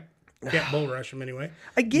quarterback. You can't bull rush him anyway.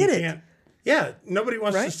 I get You it. can't- Yeah, nobody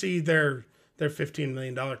wants to Right? see their $15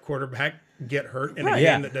 million quarterback get hurt in a Right. game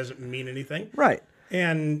Yeah. that doesn't mean anything. Right.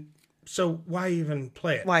 And so why even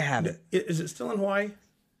play it? Why have it? Is it still in Hawaii?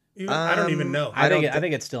 I don't even know. I think don't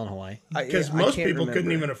think it's still in Hawaii. Because I most can't people couldn't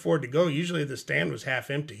remember. even afford to go. Usually the stand was half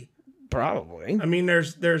empty. Probably. I mean,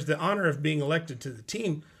 there's the honor of being elected to the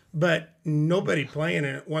team, but nobody playing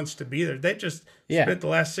in it wants to be there. They just Yeah. spent the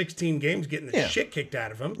last 16 games getting the Yeah. shit kicked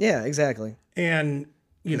out of them. Yeah, exactly. And,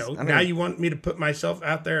 now you want me to put myself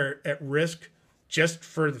out there at risk just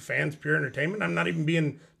for the fans' pure entertainment? I'm not even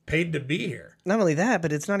being paid to be here. Not only that,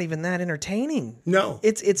 but it's not even that entertaining. No.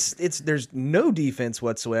 It's there's no defense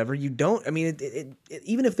whatsoever. You don't. I mean,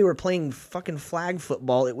 even if they were playing fucking flag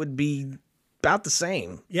football, it would be about the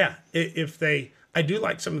same. Yeah. I do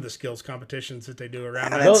like some of the skills competitions that they do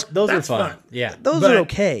around. Those are that's fun. Yeah. Those But- are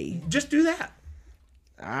okay. Just do that.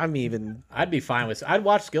 I'd be fine with. I'd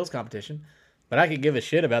watch skills competition, but I could give a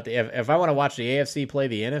shit about if I want to watch the AFC play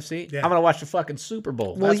the NFC. Yeah. I'm gonna watch the fucking Super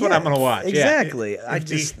Bowl. Well, That's what yeah, I'm gonna watch. Yeah. Exactly.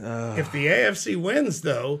 If the AFC wins,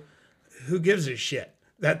 though, who gives a shit?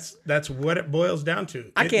 That's what it boils down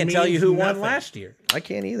to. I It can't tell you means who won nothing. last year. I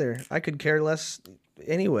can't either. I could care less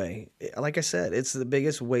anyway. Like I said, it's the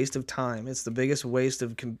biggest waste of time. It's the biggest waste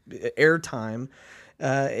of air time.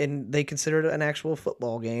 And they consider it an actual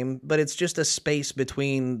football game, but it's just a space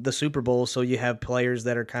between the Super Bowl, so you have players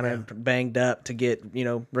that are kind of banged up to get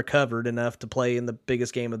recovered enough to play in the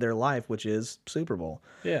biggest game of their life, which is Super Bowl.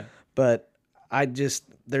 Yeah. But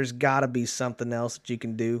there's got to be something else that you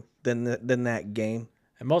can do than that game.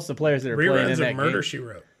 And most of the players that are playing in Reruns that of Murder, game, She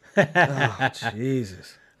Wrote. Oh,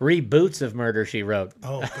 Jesus. reboots of Murder She Wrote.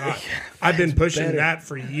 Oh, God. I've been pushing that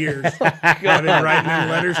for years. I've been writing in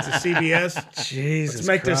letters to CBS. Jesus. Let's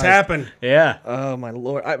make this Christ. happen. Yeah. Oh, my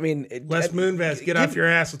Lord. I mean, Les Moonves, get off your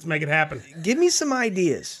ass. Let's make it happen. give me some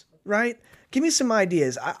ideas, right? Give me some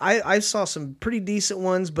ideas. I saw some pretty decent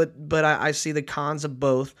ones, but I see the cons of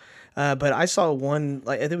both. But I saw one,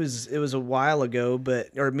 like it was a while ago,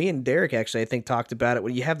 or me and Derek actually I think talked about it,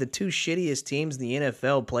 when you have the two shittiest teams in the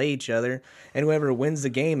NFL play each other, and whoever wins the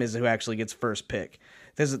game is who actually gets first pick.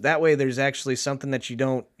 That way there's actually something that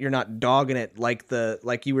you're not dogging it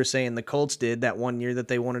like you were saying the Colts did that one year that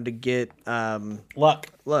they wanted to get Luck.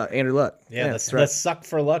 Andrew Luck. Yeah, that's the suck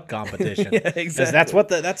for luck competition. Yeah, 'Cause exactly.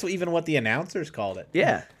 That's even what the announcers called it.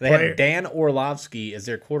 Yeah. They had Dan Orlovsky as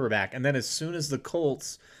their quarterback, and then as soon as the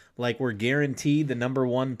Colts were guaranteed the number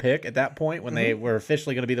one pick at that point, when they were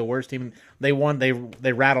officially going to be the worst team, they won. They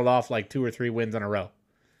rattled off like 2 or 3 wins in a row.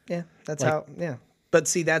 Yeah, that's how. Yeah, but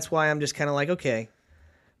see, that's why I'm just kind of like, okay,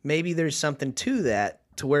 maybe there's something to that,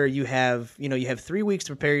 to where you have 3 weeks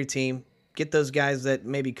to prepare your team, get those guys that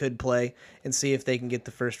maybe could play, and see if they can get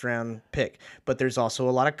the first round pick. But there's also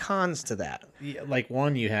a lot of cons to that. Yeah, like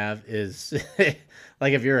one you have is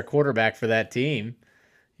like if you're a quarterback for that team,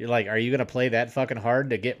 you're like, are you going to play that fucking hard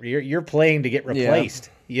to get? You're playing to get replaced.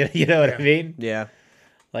 You know what I mean? Yeah.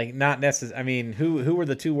 Like not necessarily. I mean, who were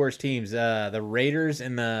the two worst teams? The Raiders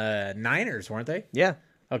and the Niners, weren't they? Yeah.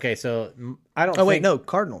 Okay, so I don't. Oh wait, think no,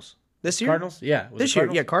 Cardinals this year. Cardinals. Yeah, was This it year.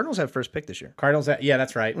 Cardinals? Yeah, Cardinals have first pick this year. Cardinals. Yeah,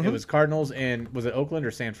 that's right. It was Cardinals and was it Oakland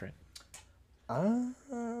or San Fran?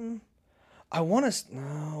 I want to.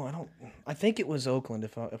 No, I don't. I think it was Oakland.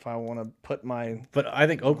 If I want to put my. But I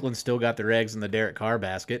think Oakland still got their eggs in the Derek Carr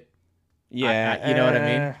basket. Yeah, you know what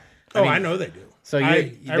I mean. I know they do. So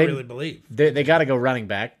I they- really believe. They got to go running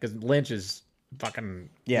back because Lynch is fucking.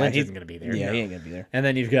 Lynch isn't going to be there. Yeah, he ain't gonna be there. And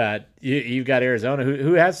then you've got Arizona,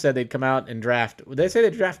 who has said they'd come out and draft. They say they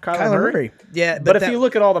draft Kyler Murray. Yeah, But if that- you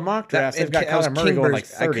look at all the mock drafts, that- they've got it was Kyler Murray going like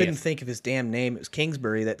Kingsbury's- I 30th. couldn't think of his damn name. It was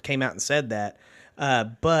Kingsbury that came out and said that.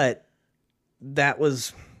 But that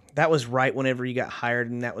was right whenever he got hired,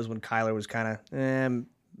 and that was when Kyler was kind of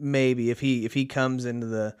maybe if he comes into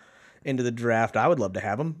the draft, I would love to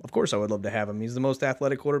have him. Of course, I would love to have him. He's the most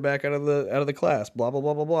athletic quarterback out of the class. Blah blah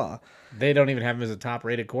blah blah blah. They don't even have him as a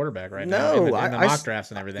top-rated quarterback right now No, in the I mock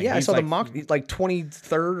drafts and everything. Yeah, He's I saw like, the mock. He's like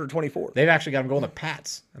 23rd or 24th. They've actually got him going to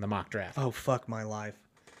Pats in the mock draft. Oh fuck my life!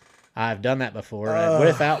 I've done that before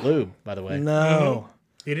without lube, by the way. No.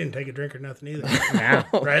 He didn't take a drink or nothing either. Yeah.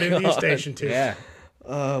 Right into the station too. Yeah.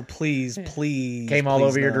 Oh please. Came all please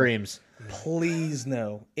over your no. dreams. Please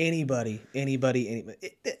no. Anybody.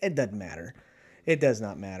 It doesn't matter. It does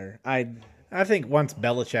not matter. I think once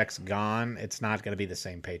Belichick's gone, it's not going to be the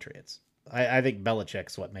same Patriots. I think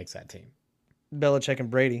Belichick's what makes that team. Belichick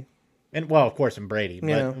and Brady. And well, of course, and Brady. But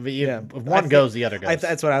Yeah. if one goes, the other goes.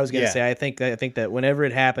 That's what I was going to Yeah. say. I think that whenever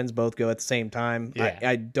it happens, both go at the same time. Yeah.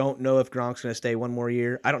 I don't know if Gronk's going to stay one more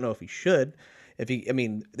year. I don't know if he should. This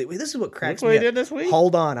is what cracks Look what me he up. did this week.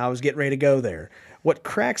 Hold on, I was getting ready to go there. What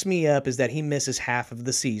cracks me up is that he misses half of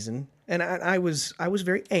the season, and I was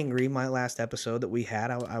very angry. My last episode that we had,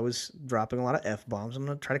 I was dropping a lot of f-bombs. I'm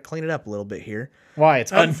going to try to clean it up a little bit here. Why?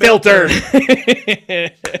 It's unfiltered.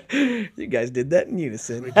 You guys did that in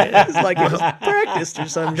unison. It's like it was practiced or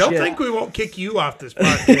some Don't shit. think we won't kick you off this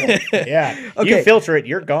podcast. Yeah. Okay. You filter it,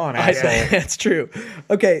 you're gone, asshole. That's true.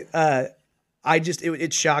 Okay,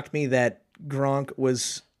 it shocked me that Gronk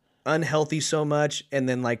was unhealthy so much, and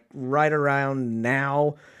then like right around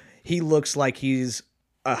now, he looks like he's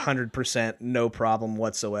 100% no problem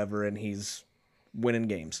whatsoever, and he's winning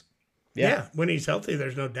games. Yeah. When he's healthy,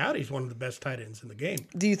 there's no doubt he's one of the best tight ends in the game.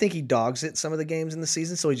 Do you think he dogs it some of the games in the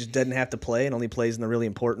season, so he just doesn't have to play and only plays in the really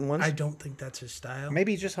important ones? I don't think that's his style.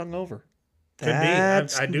 Maybe he's just hungover. Could be.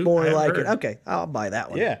 That's I do. more I've like heard. it. Okay, I'll buy that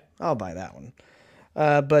one. Yeah. I'll buy that one.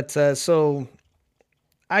 So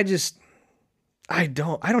I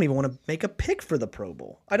don't even want to make a pick for the Pro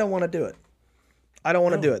Bowl. I don't want to do it. I don't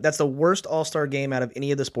want to do it. That's the worst All-Star game out of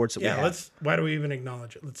any of the sports that we Yeah, have. why do we even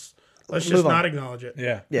acknowledge it? Let's Move just on. not acknowledge it.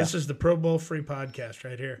 Yeah. Yeah. This is the Pro Bowl free podcast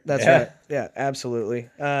right here. That's Yeah. right. Yeah, absolutely.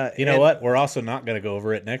 You know what? We're also not going to go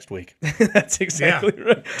over it next week. That's exactly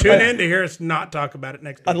right. Tune in to hear us not talk about it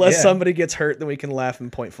next week. Unless Yeah. somebody gets hurt, then we can laugh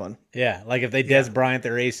and point fun. Yeah, like if they Des Bryant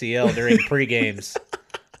their ACL during pre-games,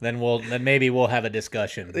 then maybe we'll have a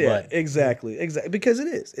discussion. Yeah, But exactly. Because it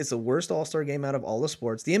is. It's the worst All-Star game out of all the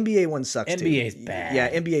sports. The NBA one sucks too. NBA's bad. Yeah,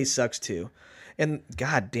 NBA sucks too. And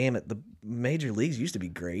god damn it, the major leagues used to be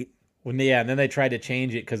great. and then they tried to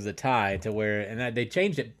change it because of the tie to where, and they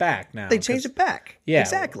changed it back now. They changed it back. Yeah,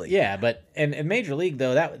 exactly. Yeah, but and Major League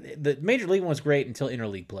though the Major League one was great until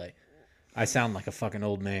interleague play. I sound like a fucking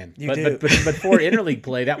old man. You but, do. But for interleague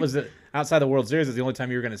play, that was outside the World Series is the only time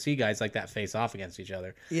you were going to see guys like that face off against each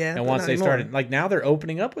other. Yeah, And but once not they anymore. started, like now they're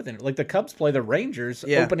opening up with it. Like the Cubs play the Rangers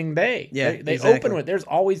Yeah. opening day. Yeah, they exactly. open with. There's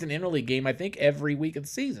always an interleague game. I think every week of the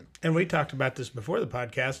season. And we talked about this before the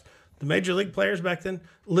podcast. The major league players back then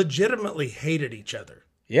legitimately hated each other.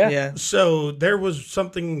 Yeah. Yeah. So there was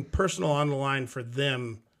something personal on the line for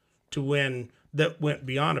them to win that went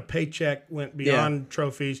beyond a paycheck, went beyond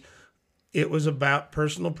trophies. It was about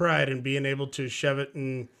personal pride and being able to shove it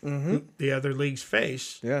in the other league's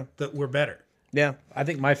face Yeah. that we're better. Yeah. I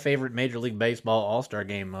think my favorite Major League Baseball All-Star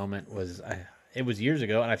Game moment was it was years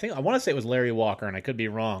ago, and I want to say it was Larry Walker, and I could be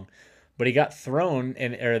wrong, but he got thrown,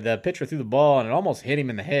 or the pitcher threw the ball, and it almost hit him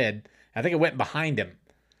in the head. I think it went behind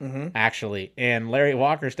him, actually, and Larry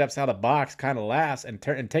Walker steps out of the box, kind of laughs, and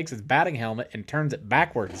takes his batting helmet and turns it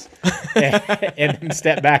backwards, and then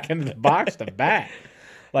step back into the box to bat.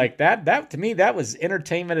 Like that to me, that was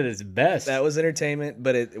entertainment at its best. That was entertainment,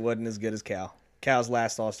 but it wasn't as good as Cal. Cal's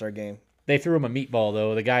last All-Star game. They threw him a meatball,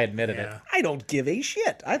 though. The guy admitted it. I don't give a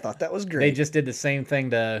shit. I thought that was great. They just did the same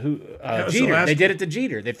thing to was the Jeter. last- They did it to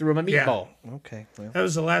Jeter. They threw him a meatball. Okay, well, That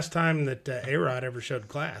was the last time that A-Rod ever showed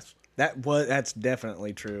class. that's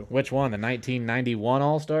definitely true. Which one? The 1991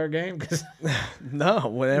 All-Star game? 'Cause No,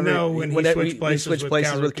 when he switched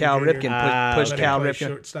places with Cal Cal Ripken Ripken, pushed let him Cal play Ripken.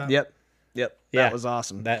 shortstop. Yep. Yeah. That was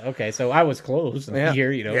awesome. okay, so I was close Yeah.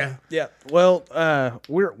 here, Yeah. Yeah. Well,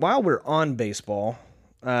 while we're on baseball,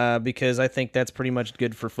 because I think that's pretty much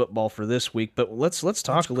good for football for this week. But let's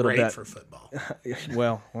talk a little Great bit. for football.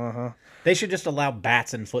 Well, They should just allow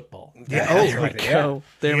bats in football. Yeah. there we go.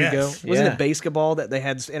 There we go. Yes. Wasn't Yeah. it basketball that they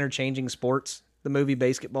had interchanging sports? The movie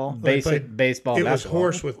Basketball. Basic baseball. It was basketball.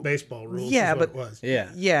 horse with baseball rules. Yeah, is what but- it was. Yeah.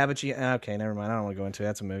 Yeah, but okay, never mind. I don't want to go into it.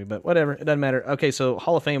 That's a movie, but whatever. It doesn't matter. Okay, so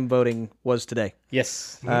Hall of Fame voting was today.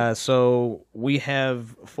 Yes. So we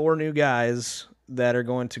have 4 new guys that are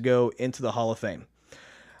going to go into the Hall of Fame.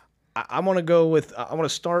 I want to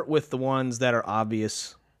start with the ones that are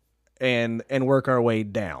obvious and work our way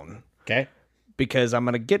down, Okay. because I'm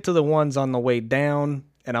going to get to the ones on the way down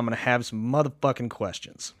and I'm going to have some motherfucking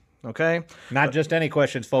questions. Okay? Not just any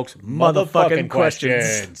questions, folks. Motherfucking Motherfucking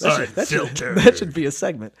questions. That should be a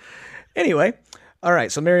segment. Anyway, all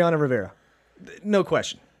right, so Mariano Rivera. No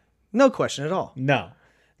question. No question at all. No.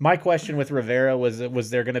 My question with Rivera was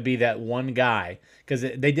there going to be that one guy? Because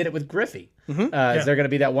they did it with Griffey. Is there going to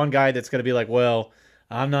be that one guy that's going to be like, well,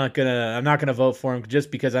 I'm not gonna vote for him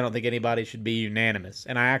just because I don't think anybody should be unanimous.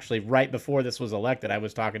 And I actually, right before this was elected, I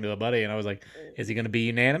was talking to a buddy and I was like, is he going to be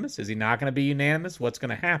unanimous? Is he not going to be unanimous? What's going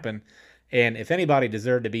to happen? And if anybody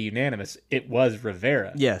deserved to be unanimous, it was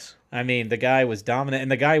Rivera. Yes. I mean, the guy was dominant,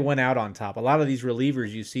 and the guy went out on top. A lot of these relievers,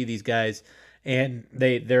 you see these guys, and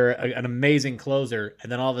they're an amazing closer,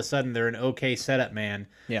 and then all of a sudden they're an okay setup man.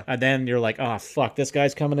 Yeah. And then you're like, oh fuck, this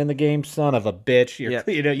guy's coming in the game, son of a bitch. Yep.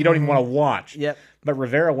 You don't even want to watch. Yep. But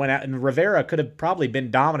Rivera went out, and Rivera could have probably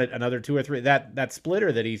been dominant another 2 or 3. That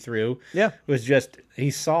splitter that he threw, Yeah. was just,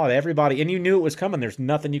 he saw everybody, and you knew it was coming. There's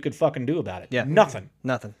nothing you could fucking do about it. Yeah. Nothing.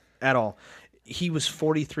 Nothing at all. He was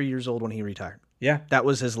 43 years old when he retired. Yeah. That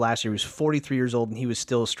was his last year. He was 43 years old, and he was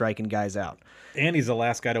still striking guys out. And he's the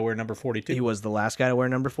last guy to wear number 42. He was the last guy to wear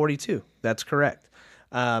number 42. That's correct.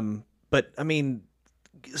 But, I mean,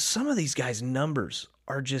 some of these guys' numbers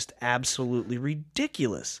are just absolutely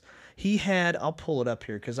ridiculous. He had, I'll pull it up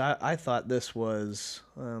here because I thought this was,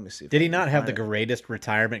 let me see. Did he not have the greatest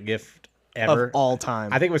retirement gift ever? Of all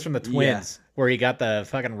time. I think it was from the Twins, where he got the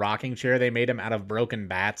fucking rocking chair they made him out of broken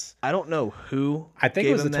bats. I don't know who I think it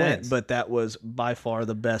gave was him the that, Twins. but that was by far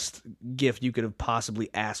the best gift you could have possibly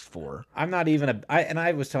asked for. I'm not even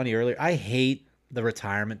I was telling you earlier, I hate the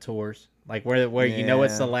retirement tours. Like where you know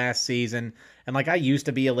it's the last season. And like I used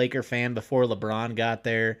to be a Laker fan before LeBron got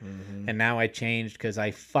there, and now I changed because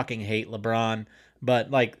I fucking hate LeBron.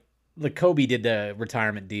 But like Kobe did the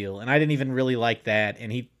retirement deal, and I didn't even really like that.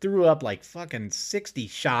 And he threw up like fucking 60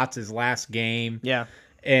 shots his last game. Yeah.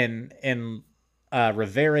 And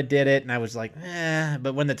Rivera did it, and I was like,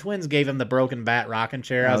 But when the Twins gave him the broken bat rocking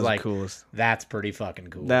chair, I was was the like, coolest. that's pretty fucking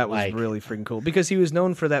cool. That was Like, really freaking cool because he was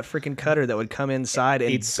known for that freaking cutter that would come inside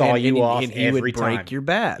and He'd saw you off and he every would break time. your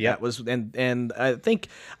bat. Yep. That was and I think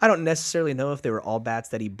I don't necessarily know if they were all bats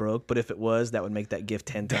that he broke, but if it was, that would make that gift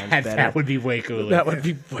 10 times better. that would be way cooler. That would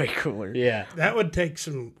be way cooler. Yeah. That would take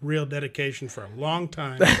some real dedication for a long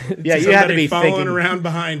time. Yeah, you had to Somebody be following thinking. around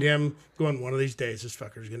behind him, going, "One of these days, this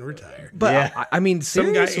fucker's going to retire." But Yeah. I mean, Some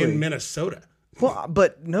guy seriously. in Minnesota. Well,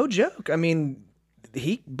 but no joke. I mean,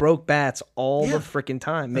 he broke bats all the freaking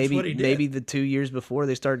time. That's what he did. Maybe the 2 years before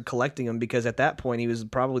they started collecting them, because at that point he was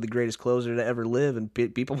probably the greatest closer to ever live, and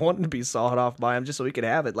people wanted to be sawed off by him just so he could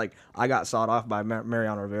have it. Like I got sawed off by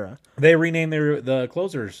Mariano Rivera. They renamed the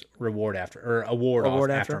closers award after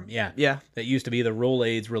After him. Yeah. Yeah. That used to be the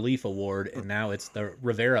Rolaids Relief Award, and now it's the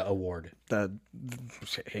Rivera Award.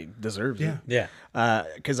 He deserves it. Yeah.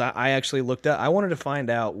 Because I actually looked up. I wanted to find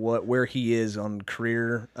out where he is on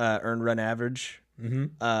career earned run average.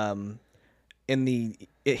 Mm-hmm.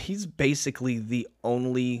 He's basically the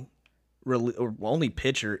only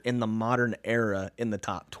pitcher in the modern era in the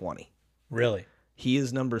top 20. Really? He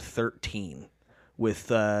is number 13 with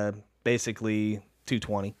basically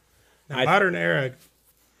 220. Now, modern era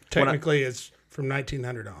technically is from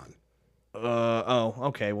 1900 on.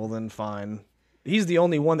 Okay. Well then, fine. He's the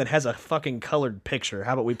only one that has a fucking colored picture.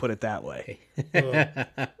 How about we put it that way? Well,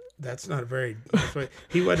 that's not a very.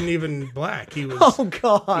 He wasn't even black. He was. Oh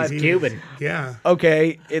God. Cuban. Yeah.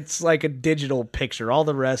 Okay, it's like a digital picture. All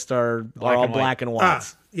the rest are all and white. black and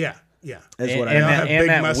white. Yeah. Yeah. Is what I and know. that, have and big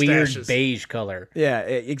that mustaches. weird beige color Yeah,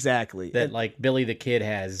 exactly. that like Billy the Kid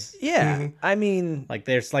has. Yeah, I mean, Like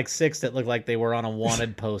there's like 6 that look like they were on a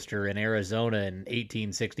wanted poster in Arizona in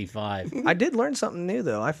 1865. I did learn something new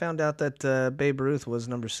though. I found out that Babe Ruth was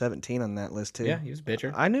number 17 on that list too. Yeah, he was a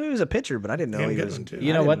pitcher. I knew he was a pitcher, but I didn't know Damn he good was. one, too. You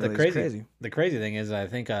I know didn't what the he was crazy thing is? I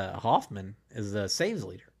think Hoffman is the saves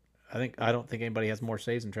leader. I don't think anybody has more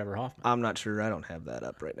saves than Trevor Hoffman. I'm not sure. I don't have that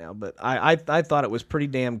up right now, but I thought it was pretty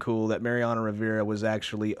damn cool that Mariano Rivera was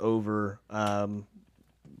actually over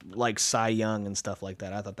like Cy Young and stuff like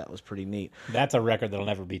that. I thought that was pretty neat. That's a record that'll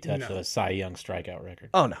never be touched. No. The Cy Young strikeout record.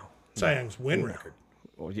 Oh no, Cy Young's win record.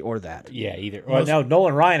 or that. Yeah, either. Well, no,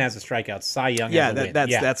 Nolan Ryan has a strikeout. Cy Young Yeah, has a win.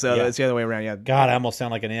 that's the other way around. Yeah, God, I almost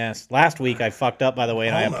sound like an ass. Last week I fucked up, by the way,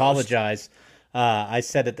 and I Almost. apologize. I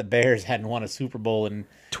said that the Bears hadn't won a Super Bowl in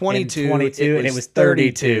 22, and it was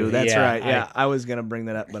 32. That's Yeah, right. Yeah, I was gonna bring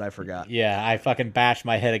that up, but I forgot. Yeah, I fucking bashed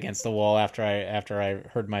my head against the wall after I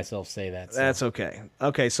heard myself say that. So. That's okay.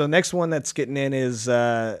 Okay, so next one that's getting in is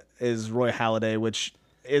Roy Halladay, which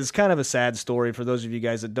is kind of a sad story for those of you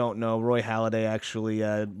guys that don't know. Roy Halladay actually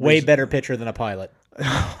way better pitcher than a pilot.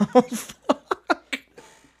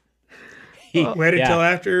 Waited Yeah. till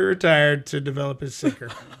after he retired to develop his sinker.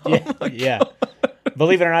 Yeah.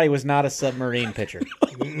 Believe it or not, he was not a submarine pitcher.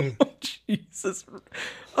 Jesus.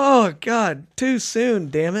 Oh God, too soon.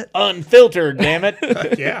 Damn it. Unfiltered, damn it.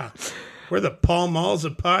 Yeah. We're the Paul Malls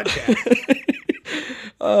of podcast.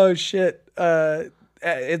 Oh shit.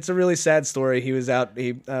 It's a really sad story. He was out.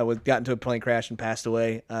 He got into a plane crash and passed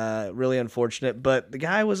away. Really unfortunate. But the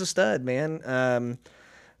guy was a stud, man.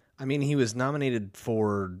 I mean, he was nominated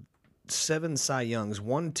for 7 Cy Youngs,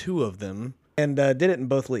 won 2 of them, and did it in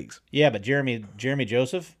both leagues. Yeah, but Jeremy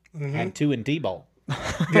Joseph had 2 in T-ball.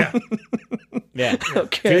 Yeah. Yeah.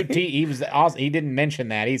 Okay. 2 T. He didn't mention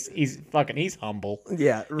that. He's humble.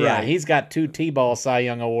 Yeah, right. Yeah, he's got 2 T-ball Cy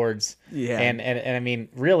Young awards. Yeah. And I mean,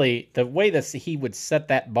 really, the way that he would set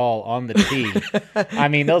that ball on the tee, I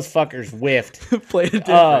mean, those fuckers whiffed. Played a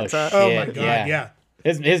Oh, difference. Huh? Oh my shit, God. Yeah.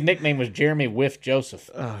 His nickname was Jeremy Whiff Joseph.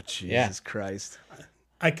 Oh Jesus Yeah. Christ.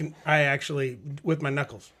 I actually, with my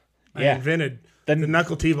knuckles, I Yeah. invented the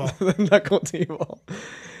knuckle T-ball. The knuckle T-ball.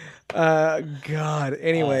 God.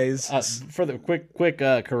 Anyways, For the quick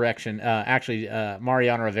correction, actually,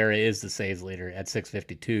 Mariano Rivera is the saves leader at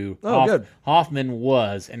 652. Oh, good. Hoffman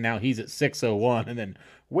was, and now he's at 601. And then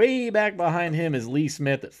way back behind him is Lee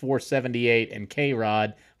Smith at 478 and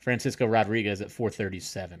K-Rod, Francisco Rodriguez at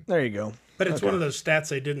 437. there you go. But it's one of those stats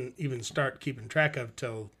they didn't even start keeping track of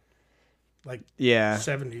till like Yeah.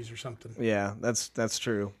 70s or something. Yeah, that's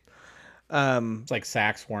true. It's like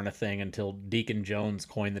sacks weren't a thing until Deacon Jones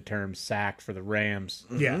coined the term sack for the Rams.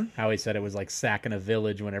 Yeah. How he said it was like sacking a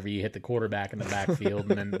village whenever you hit the quarterback in the backfield.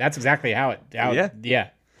 And then that's exactly how it. Yeah.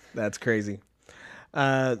 That's crazy.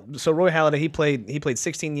 So Roy Halladay, he played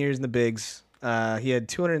 16 years in the bigs. He had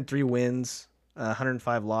 203 wins,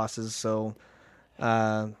 105 losses, so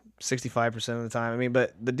 65% of the time. I mean,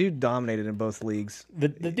 but the dude dominated in both leagues. The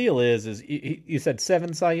deal is you said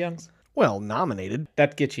 7 Cy Youngs? Well, nominated.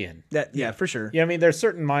 That gets you in. That yeah, for sure. Yeah, I mean, there's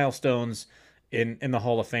certain milestones in the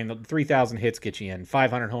Hall of Fame. The 3,000 hits get you in.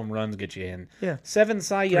 500 home runs get you in. Yeah. 7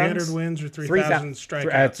 Cy 300 Youngs. wins or 3,000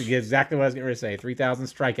 strikeouts. That's exactly what I was going to say. 3,000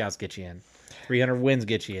 strikeouts get you in. 300 wins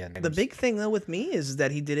get you in. The big thing though with me is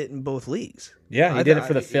that he did it in both leagues. Yeah, he did it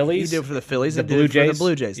for the Phillies. He did it for the Phillies. The and did Blue it for the Jays.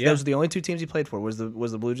 Blue Jays. Yeah. Those are the only 2 teams he played for. Was the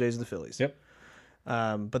Blue Jays and the Phillies. Yep.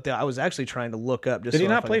 But I was actually trying to look up. Just Did he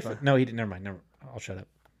so not if I play can for? No, he didn't. Never mind. I'll shut up.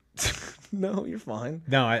 No, you're fine.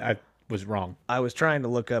 No, I was wrong. I was trying to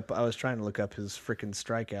look up his freaking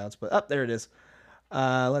strikeouts, but up there it is.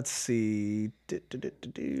 Let's see.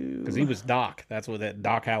 Because he was Doc. That's what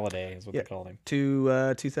Doc Halladay is what they called him.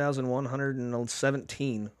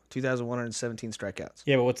 2,117 strikeouts.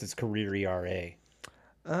 Yeah, but what's his career ERA?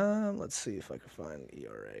 Let's see if I can find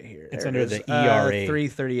ERA here. It's There under it is. the ERA.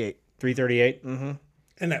 338. 338. And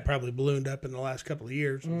that probably ballooned up in the last couple of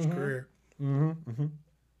years of his career.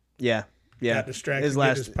 Yeah. Got distracted His getting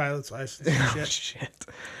last his pilot's license and Oh, shit. shit.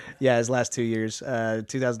 Yeah, his last 2 years.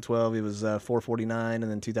 2012, it was 449,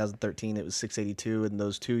 and then 2013, it was 682. In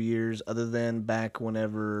those 2 years, other than back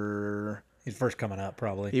whenever He's first coming up,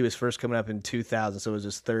 probably. he was first coming up in 2000, so it was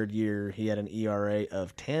his 3rd year, he had an ERA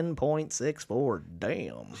of 10.64.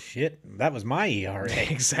 Damn. Shit, that was my ERA.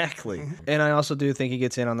 Exactly. And I also do think he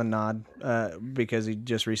gets in on the nod because he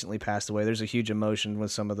just recently passed away. There's a huge emotion with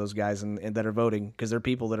some of those guys and that are voting because they're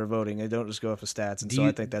people that are voting. They don't just go off of stats, and so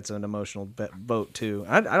I think that's an emotional vote too.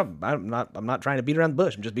 I'm not trying to beat around the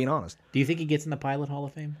bush. I'm just being honest. Do you think he gets in the Pilot Hall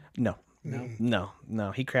of Fame? No,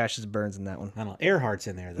 No, he crashes and burns in that one. I don't know. Earhart's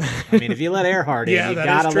in there, though. I mean, if you let Earhart in, Yeah, you that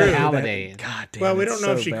got to is let true. Halladay in. God damn. Well, we it's don't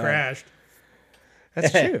know so if she bad. crashed.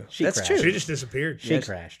 That's true. She That's crashed. true. She just disappeared. She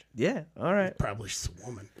crashed. Yeah. All right. Probably just a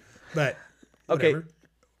woman. But Okay. whatever.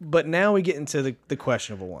 But now we get into the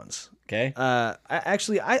questionable ones. Okay. I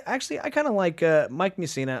kind of like Mike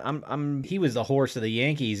Mussina. He was the horse of the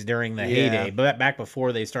Yankees during the heyday, but back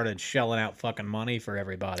before they started shelling out fucking money for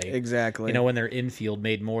everybody. Exactly. You know, when their infield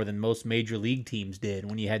made more than most major league teams did.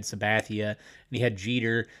 When you had Sabathia, and you had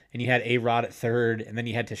Jeter, and you had A-Rod at third, and then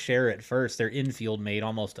you had Teixeira at first, their infield made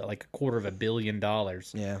almost like $250 million.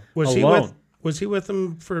 Yeah. Was he with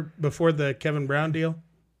them before the Kevin Brown deal?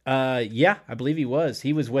 Yeah, I believe he was.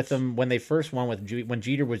 He was with them when they first won when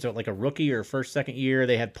Jeter was like a rookie or second year.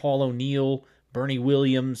 They had Paul O'Neill, Bernie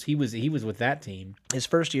Williams. He was with that team His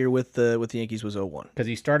first year with the Yankees was 01. because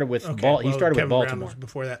he started with Okay, he started Kevin with Brown Baltimore. was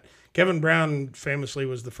before that. Kevin Brown famously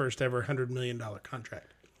was the first ever $100 million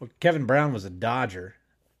contract. Well, Kevin Brown was a Dodger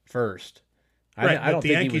first. Right, I don't but the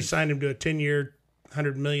think he Yankees was. signed him to a 10-year,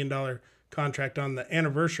 $100 million contract on the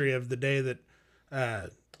anniversary of the day that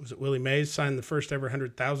was it Willie Mays signed the first ever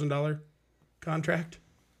 $100,000 contract.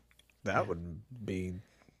 That would be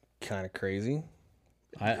kind of crazy.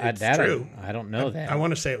 It's true. I don't know that. I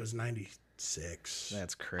want to say it was 96.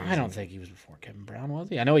 That's crazy. I don't think he was before Kevin Brown, was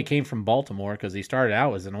he? I know he came from Baltimore because he started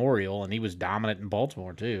out as an Oriole and he was dominant in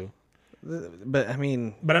Baltimore too. But I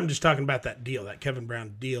mean, But I'm just talking about that deal, that Kevin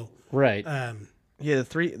Brown deal. Right. yeah,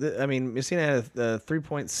 Mussina had a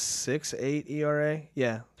 3.68 ERA.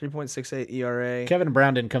 Yeah, 3.68 ERA. Kevin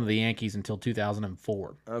Brown didn't come to the Yankees until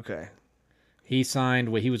 2004. Okay. He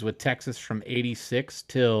was with Texas from 86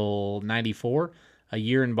 till 94, a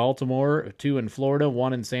year in Baltimore, 2 in Florida,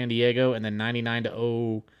 1 in San Diego, and then 99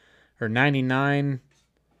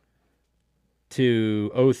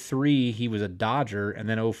 to 03 he was a Dodger, and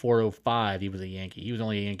then 04-05 he was a Yankee. He was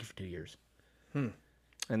only a Yankee for 2 years. And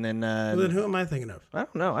then Well, then who am I thinking of? I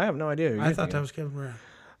don't know. I have no idea. who I you're thought that thinking was Kevin Brown.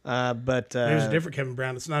 of. But Maybe it was a different Kevin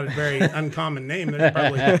Brown. It's not a very uncommon name. There's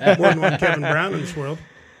probably more than one Kevin Brown in this world.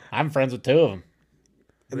 I'm friends with 2 of them.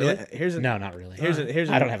 Really? No, not really. I I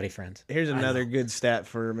don't have any friends. Here's another good stat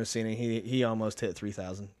for Mussina. He almost hit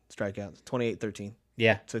 3,000 strikeouts. 28-13.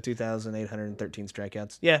 Yeah. So 2,813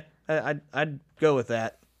 strikeouts. Yeah, I'd go with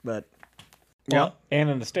that. But Well, and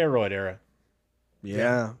in the steroid era.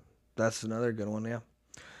 yeah, that's another good one. Yeah.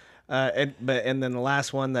 And then the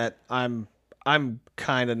last one that I'm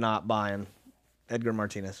kind of not buying, Edgar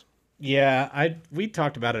Martinez. Yeah, we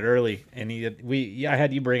talked about it early, and I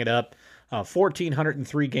had you bring it up.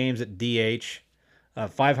 1,403 games at DH,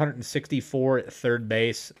 564 at third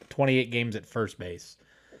base, 28 games at first base.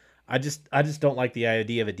 I just don't like the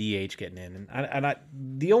idea of a DH getting in, and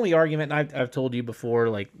the only argument I've told you before,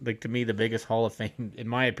 like to me the biggest Hall of Fame, in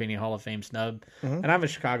my opinion, Hall of Fame snub, and I'm a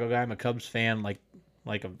Chicago guy, I'm a Cubs fan, like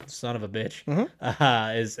a son of a bitch,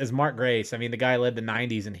 is Mark Grace. I mean, the guy led the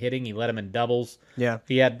 90s in hitting. He led him in doubles. Yeah.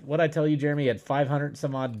 He had, what I tell you, Jeremy, he had 500 and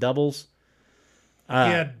some odd doubles. He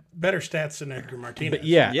had better stats than Edgar Martinez. But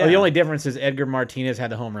yeah, Yeah. the only difference is Edgar Martinez had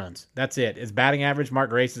the home runs. That's it. His batting average, Mark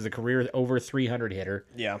Grace is a career over 300 hitter.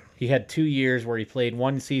 Yeah. He had 2 years where he played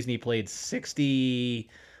one season. He played 62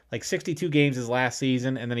 games his last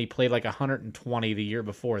season, and then he played like 120 the year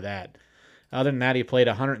before that. Other than that, he played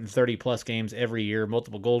 130 plus games every year,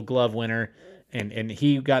 multiple Gold Glove winner, and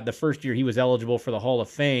he got the first year he was eligible for the Hall of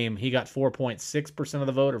Fame. He got 4.6% of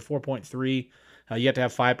the vote or 4.3. You have to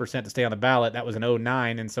have 5% to stay on the ballot. That was an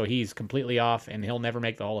 09, and so he's completely off, and he'll never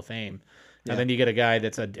make the Hall of Fame. And then you get a guy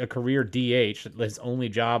that's a career DH. His only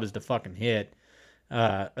job is to fucking hit,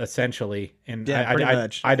 essentially. And Yeah, pretty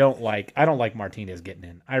much. I don't like Martinez getting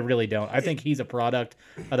in. I really don't. I think he's a product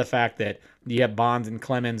of the fact that you have Bonds and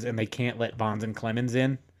Clemens, and they can't let Bonds and Clemens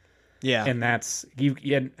in. Yeah. And that's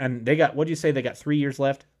and they got, what'd you say? They got 3 years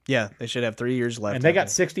left, Yeah, they should have 3 years left. and they got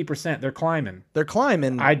 60%. They're climbing. They're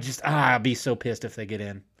climbing. I'll be so pissed if they get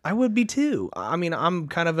in. I would be too. I mean, I'm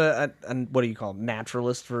kind of a what do you call it,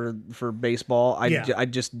 naturalist for baseball. I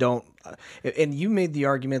just don't. And you made the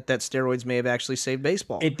argument that steroids may have actually saved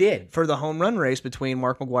baseball. It did. For the home run race between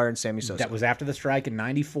Mark McGwire and Sammy Sosa. That was after the strike, and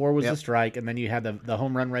 94 was Yep. the strike, and then you had the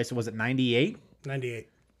home run race. Was it 98? 98.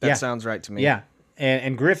 That yeah. sounds right to me. Yeah,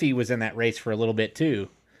 and Griffey was in that race for a little bit too,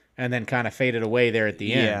 and then kind of faded away there at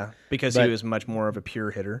the end. Yeah, because But he was much more of a pure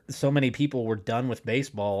hitter. so many people were done with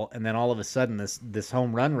baseball, and then all of a sudden this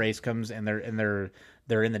home run race comes, and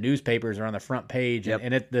they're in the newspapers or on the front page, Yep.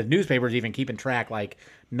 and the newspapers even keeping track like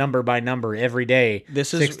number by number every day.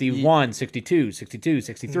 This is 61, 62, 62,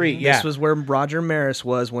 63. Yeah. This was where Roger Maris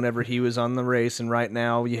was whenever he was on the race, and right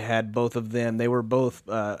now you had both of them. They were both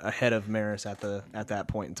ahead of Maris at that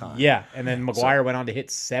point in time. Yeah, and then McGuire went on to hit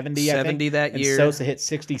 70, I think. 70 that and year. Sosa hit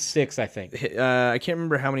 66, I think. I can't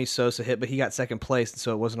remember how many Sosa hit, but he got second place,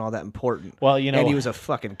 so it wasn't all that important. Well, you know, and he was a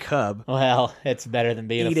fucking Cub. Well, it's better than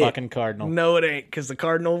being Eat a it. fucking Cardinal. No, it ain't, because the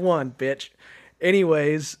Cardinal won, bitch.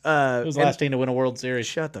 Anyways, Who was the last team to win a World Series?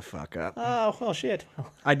 shut the fuck up. Oh, well, shit.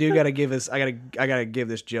 I do gotta give this. I gotta give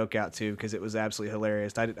this joke out too because it was absolutely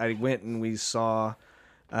hilarious. I went and we saw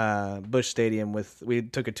Busch Stadium we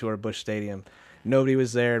took a tour of Busch Stadium. Nobody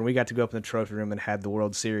was there, and we got to go up in the trophy room and had the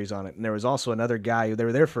World Series on it. And there was also another guy. They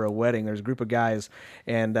were there for a wedding. There was a group of guys,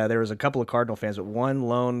 and there was a couple of Cardinal fans, but one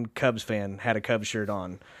lone Cubs fan had a Cubs shirt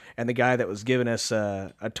on. And the guy that was giving us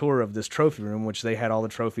a tour of this trophy room, which they had all the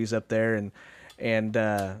trophies up there, and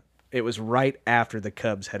it was right after the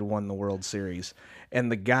Cubs had won the World Series.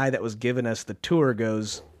 And the guy that was giving us the tour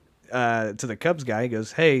goes to the Cubs guy, he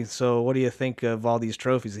goes, "Hey, so what do you think of all these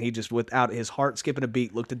trophies?" And he just, without his heart skipping a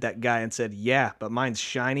beat, looked at that guy and said, "Yeah, but mine's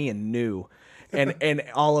shiny and new." And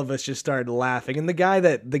all of us just started laughing. And the guy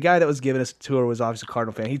that was giving us the tour was obviously a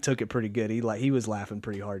Cardinal fan. He took it pretty good. He was laughing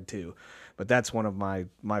pretty hard too. But that's one of my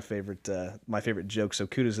favorite jokes. So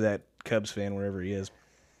kudos to that Cubs fan wherever he is.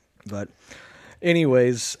 But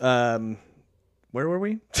anyways, where were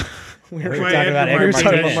we? we were talking about Edgar talking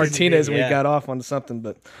about Martinez. Martinez, and Yeah. we got off on something.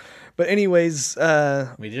 But anyways,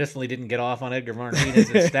 We definitely didn't get off on Edgar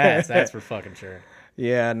Martinez's stats. That's for fucking sure.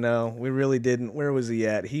 yeah, no, we really didn't. Where was he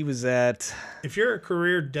at? He was at. If you're a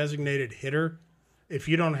career designated hitter, if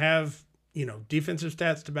you don't have, defensive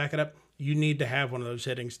stats to back it up, you need to have one of those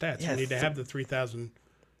hitting stats. Yeah, you need to have the 3,000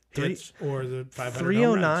 hits or the 500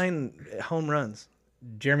 home runs. 309 home runs.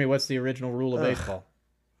 Jeremy, what's the original rule of baseball?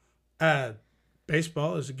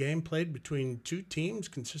 Baseball is a game played between two teams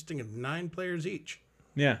consisting of 9 players each.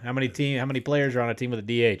 Yeah, how many players are on a team with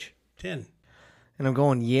a DH? 10. And I'm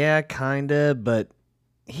going, yeah, kinda, but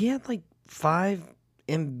he had like 5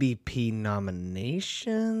 MVP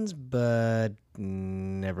nominations, but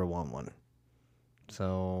never won one.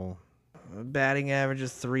 So batting average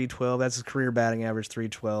is 312. That's his career batting average,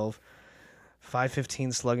 312.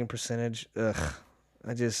 515 slugging percentage. Ugh.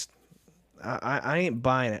 I ain't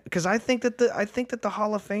buying it because I think that the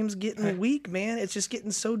Hall of Fame's getting weak, man. It's just getting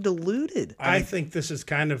so diluted. I think this is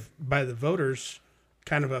kind of, by the voters,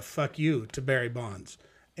 kind of a fuck you to Barry Bonds.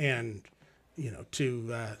 And,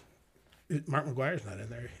 to Mark McGuire's not in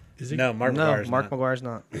there, is he? No, Mark McGuire's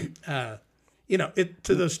not. McGuire's not.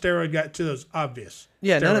 To those steroid guys, to those obvious.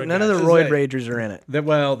 Yeah, steroid none of the guys. roid ragers are in it.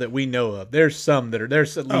 That we know of. There's some that are.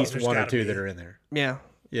 There's at least there's one or gotta two be. that are in there. Yeah.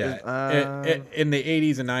 Yeah, in the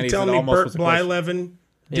 80s and 90s, Tell it me almost Burt was a question. Blyleven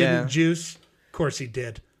didn't Yeah. juice. Of course he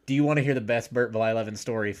did. Do you want to hear the best Burt Blyleven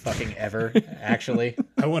story fucking ever? Actually,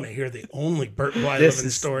 I want to hear the only Burt This Blyleven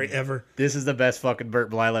is- story ever. this is the best fucking Burt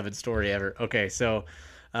Blyleven story ever. Okay, so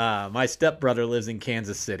my stepbrother lives in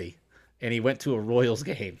Kansas City, and he went to a Royals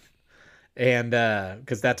game. And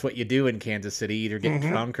because that's what you do in Kansas City, either get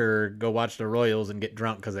drunk or go watch the Royals and get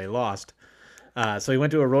drunk because they lost. So he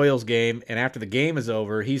went to a Royals game, and after the game is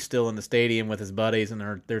over, he's still in the stadium with his buddies,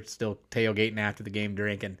 and they're still tailgating after the game,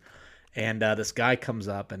 drinking. And this guy comes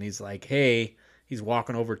up, and he's like, "Hey," he's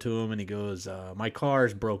walking over to him, and he goes, "My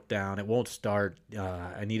car's broke down. It won't start.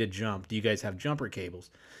 I need a jump. Do you guys have jumper cables?"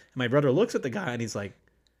 And my brother looks at the guy, and he's like,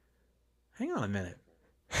 "Hang on a minute.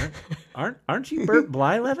 Aren't you Burt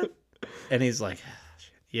Blyleven?" And he's like,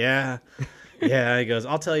 "Yeah." Yeah, he goes,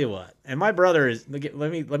 "I'll tell you what." And my brother is,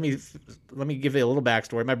 let me give you a little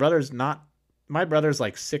backstory. My brother's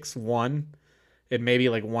like 6'1" and maybe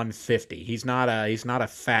like 150. He's not a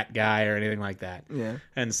fat guy or anything like that. Yeah.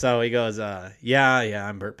 And so he goes, yeah,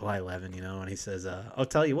 I'm Burt Blyleven, and he says, "I'll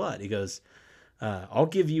tell you what." He goes, "I'll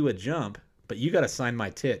give you a jump, but you got to sign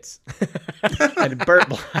my tits." And Burt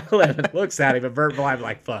Blyleven looks at him, and Burt Blyleven's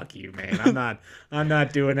like, "Fuck you, man. I'm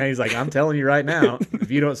not doing that." He's like, "I'm telling you right now,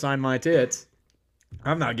 if you don't sign my tits,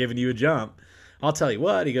 I'm not giving you a jump. I'll tell you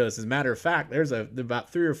what." He goes, "As a matter of fact, there's about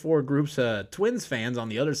 3 or 4 groups of Twins fans on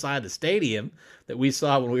the other side of the stadium that we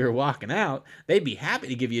saw when we were walking out. They'd be happy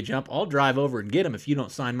to give you a jump. I'll drive over and get them if you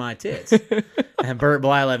don't sign my tits." And Burt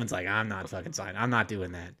Blyleven's like, "I'm not fucking signing. I'm not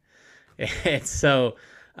doing that." And so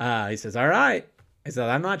he says, "All right." I said,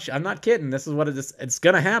 I'm not kidding. This is what it's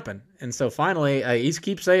going to happen." And so finally, he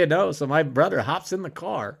keeps saying no. So my brother hops in the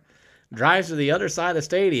car, drives to the other side of the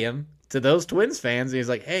stadium to those Twins fans. And he's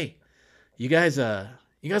like, "Hey, you guys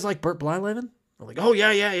like Burt Blyleven?" I'm like, "Oh,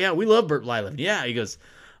 yeah. We love Burt Blyleven." "Yeah." He goes,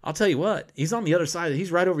 I'll tell you what, he's on the other side.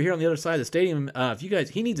 He's right over here on the other side of the stadium. If you guys,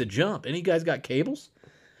 he needs a jump. Any guys got cables?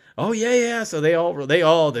 Oh yeah. So they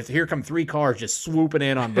all. Here come 3 cars just swooping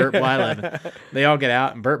in on Burt Blyleven. They all get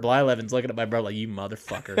out, and Burt Blyleven's looking at my brother like, "You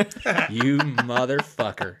motherfucker, you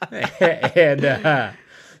motherfucker." And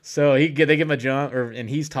so they give him a jump, and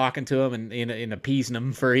he's talking to him and appeasing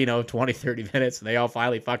him for 20, 30 minutes, and they all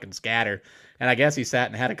finally fucking scatter. And I guess he sat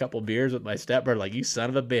and had a couple beers with my stepbrother, like, "You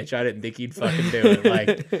son of a bitch, I didn't think you'd fucking do it."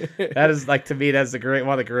 Like, that is, like, to me, that's one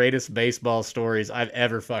of the greatest baseball stories I've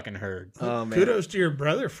ever fucking heard. Oh, man. Kudos to your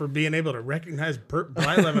brother for being able to recognize Burt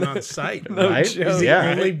Blyleven on sight. Right? He's the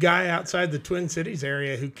only guy outside the Twin Cities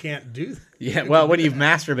area who can't do that. Yeah, well, when you've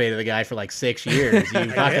masturbated the guy for like 6 years,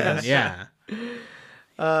 you fucking, yeah.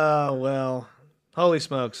 Well, holy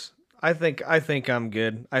smokes. I think I'm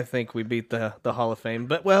good. I think we beat the Hall of Fame.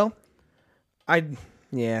 But I'm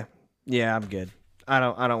good. I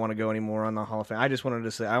don't want to go anymore on the Hall of Fame. I just wanted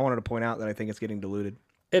to point out that I think it's getting diluted.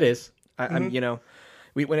 It is. I'm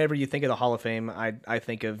whenever you think of the Hall of Fame, I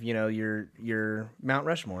think of your Mount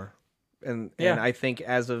Rushmore, and I think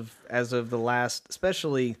as of the last,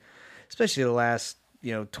 especially the last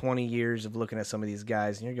 20 years of looking at some of these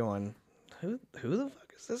guys, and you're going, who the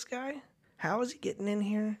fuck is this guy? How is he getting in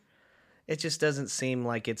here? It just doesn't seem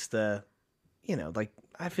like it's the, like,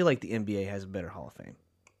 I feel like the NBA has a better Hall of Fame,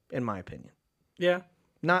 in my opinion. Yeah.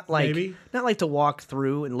 Not like Maybe. Not like to walk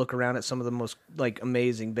through and look around at some of the most like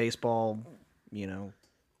amazing baseball,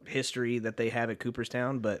 history that they have at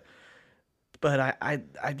Cooperstown, but I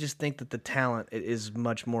just think that the talent is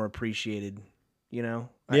much more appreciated,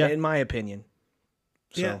 in my opinion.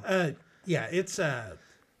 So. It's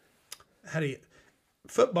how do you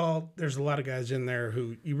football? There's a lot of guys in there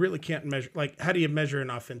who you really can't measure. Like, how do you measure an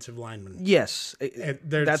offensive lineman? Yes,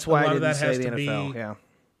 that's why I didn't say the NFL. Yeah,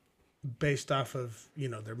 based off of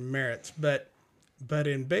their merits, but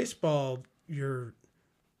in baseball,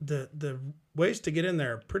 the ways to get in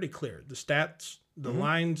there are pretty clear. The stats, the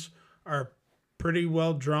lines are pretty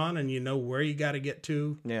well drawn, and where you got to get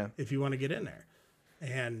to if you want to get in there.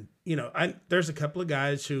 And there's a couple of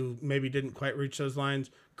guys who maybe didn't quite reach those lines.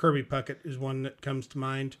 Kirby Puckett is one that comes to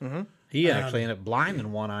mind. Mm-hmm. He actually ended up blind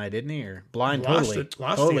in one eye, didn't he? Or blind Lost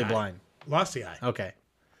totally the eye. blind. Lost the eye. Okay.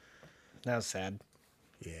 that was sad.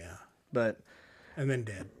 Yeah. But And then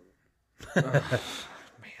dead.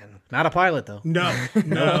 man, Not a pilot, though. No.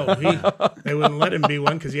 They wouldn't let him be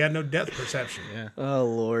one because he had no depth perception. Yeah. oh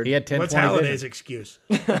Lord, He had 10, What's 20 Halliday's vision. excuse?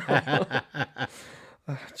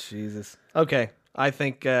 Jesus. Okay, I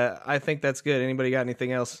think that's good. Anybody got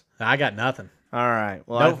anything else? I got nothing. All right.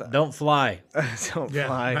 Well, Don't fly. don't Yeah,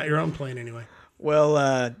 fly. not your own plane anyway.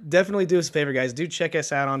 Well, definitely do us a favor, guys. Do check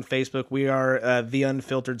us out on Facebook. We are The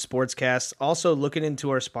Unfiltered Sportscast. Also, looking into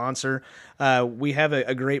our sponsor, we have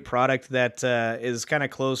a great product that is kind of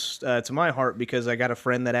close to my heart because I got a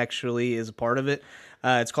friend that actually is a part of it.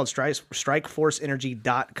 It's called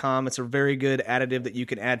StrikeForceEnergy.com. It's a very good additive that you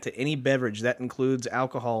can add to any beverage. That includes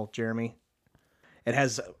alcohol, Jeremy. It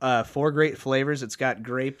has 4 great flavors. It's got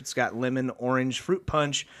grape, it's got lemon, orange, fruit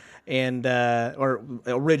punch, and or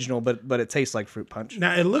original, but it tastes like fruit punch.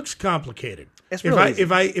 Now it looks complicated. It's really easy.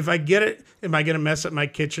 If I get it, am I going to mess up my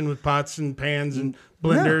kitchen with pots and pans and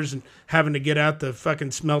blenders and having to get out the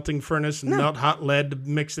fucking smelting furnace and melt hot lead to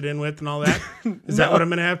mix it in with and all that? Is that what I'm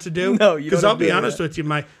going to have to do? No, you because don't I'll have to be do honest that. with you,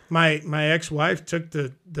 my ex-wife took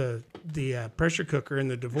the pressure cooker in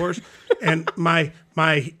the divorce, and my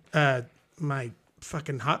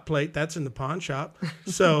fucking hot plate that's in the pawn shop.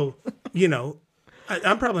 So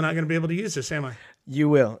I'm probably not going to be able to use this, am I? You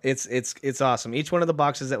will. It's awesome. Each one of the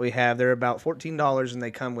boxes that we have, they're about $14, and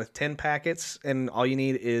they come with 10 packets, and all you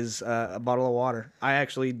need is a bottle of water. I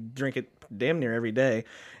actually drink it damn near every day,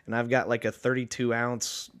 and I've got like a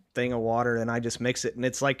 32-ounce thing of water, and I just mix it, and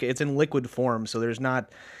it's in liquid form, so it's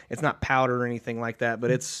not powder or anything like that,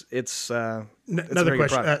 but it's a Another very good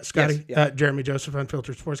question, product. Scotty, Yes, yeah. Jeremy Joseph,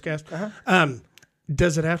 Unfiltered Sportscast.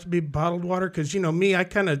 Does it have to be bottled water? Because me,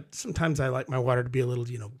 sometimes I like my water to be a little,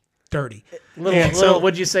 dirty.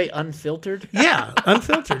 Would you say unfiltered? Yeah,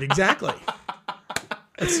 unfiltered, exactly.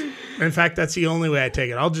 In fact, that's the only way I take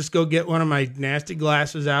it. I'll just go get one of my nasty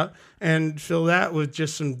glasses out and fill that with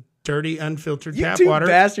just some dirty, unfiltered You tap two water.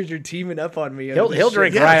 bastards are teaming up on me. He'll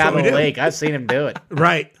drink Yeah, right that's out what of we the do. lake. I've seen him do it.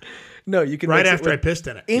 Right. No, you can Right mix it after I with pissed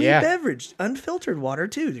in it. any Yeah. beverage, unfiltered water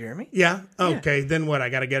too, Jeremy. Yeah. Okay. Then what? I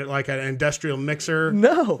got to get it like an industrial mixer.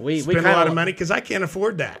 No, We Spend a lot of money because I can't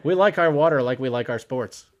afford that. We like our water like we like our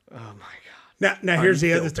sports. oh my god. Now here's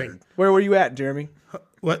the other thing. Where were you at, Jeremy?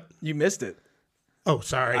 What? You missed it. Oh,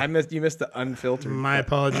 sorry. You missed the unfiltered. My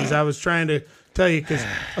apologies. I was trying to tell you because,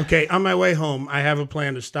 okay, on my way home, I have a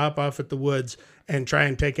plan to stop off at the woods and try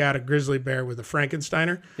and take out a grizzly bear with a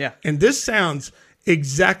Frankensteiner. Yeah. And this sounds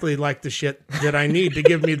exactly like the shit that I need to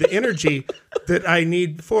give me the energy that I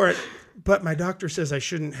need for it. But my doctor says I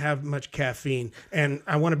shouldn't have much caffeine, and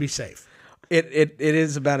I want to be safe. It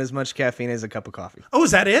is about as much caffeine as a cup of coffee. Oh,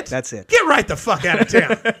 is that it? That's it. Get right the fuck out of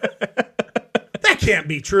town. That can't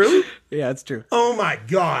be true. Yeah, it's true. Oh, my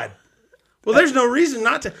God. Well, there's no reason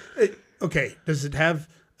not to. Okay, does it have,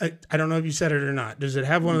 I don't know if you said it or not. Does it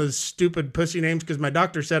have one of those stupid pussy names? Because my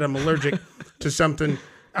doctor said I'm allergic to something.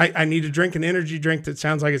 I need to drink an energy drink that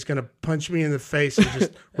sounds like it's going to punch me in the face and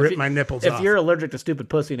just rip my nipples off. If you're allergic to stupid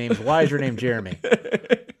pussy names, why is your name Jeremy?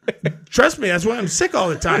 Trust me, that's why I'm sick all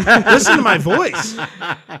the time. Listen to my voice.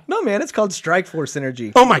 No, man, it's called Strike Force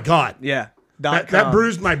Energy. Oh, my God. Yeah. That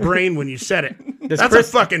bruised my brain when you said it. That's Chris-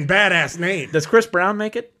 a fucking badass name. Does Chris Brown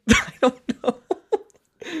make it? I don't know.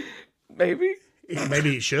 Maybe.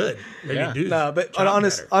 Maybe he should. Maybe Yeah. do. No, but chop on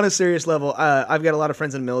better. a serious level, I've got a lot of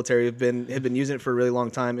friends in the military who've been using it for a really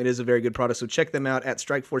long time. It is a very good product, so check them out at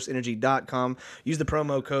strikeforceenergy.com. Use the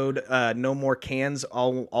promo code no more cans,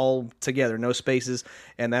 all together, no spaces,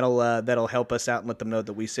 and that'll help us out and let them know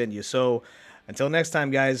that we send you. So until next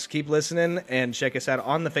time, guys, keep listening and check us out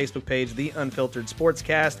on the Facebook page, The Unfiltered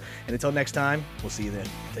Sportscast. And until next time, we'll see you then.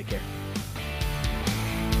 Take care.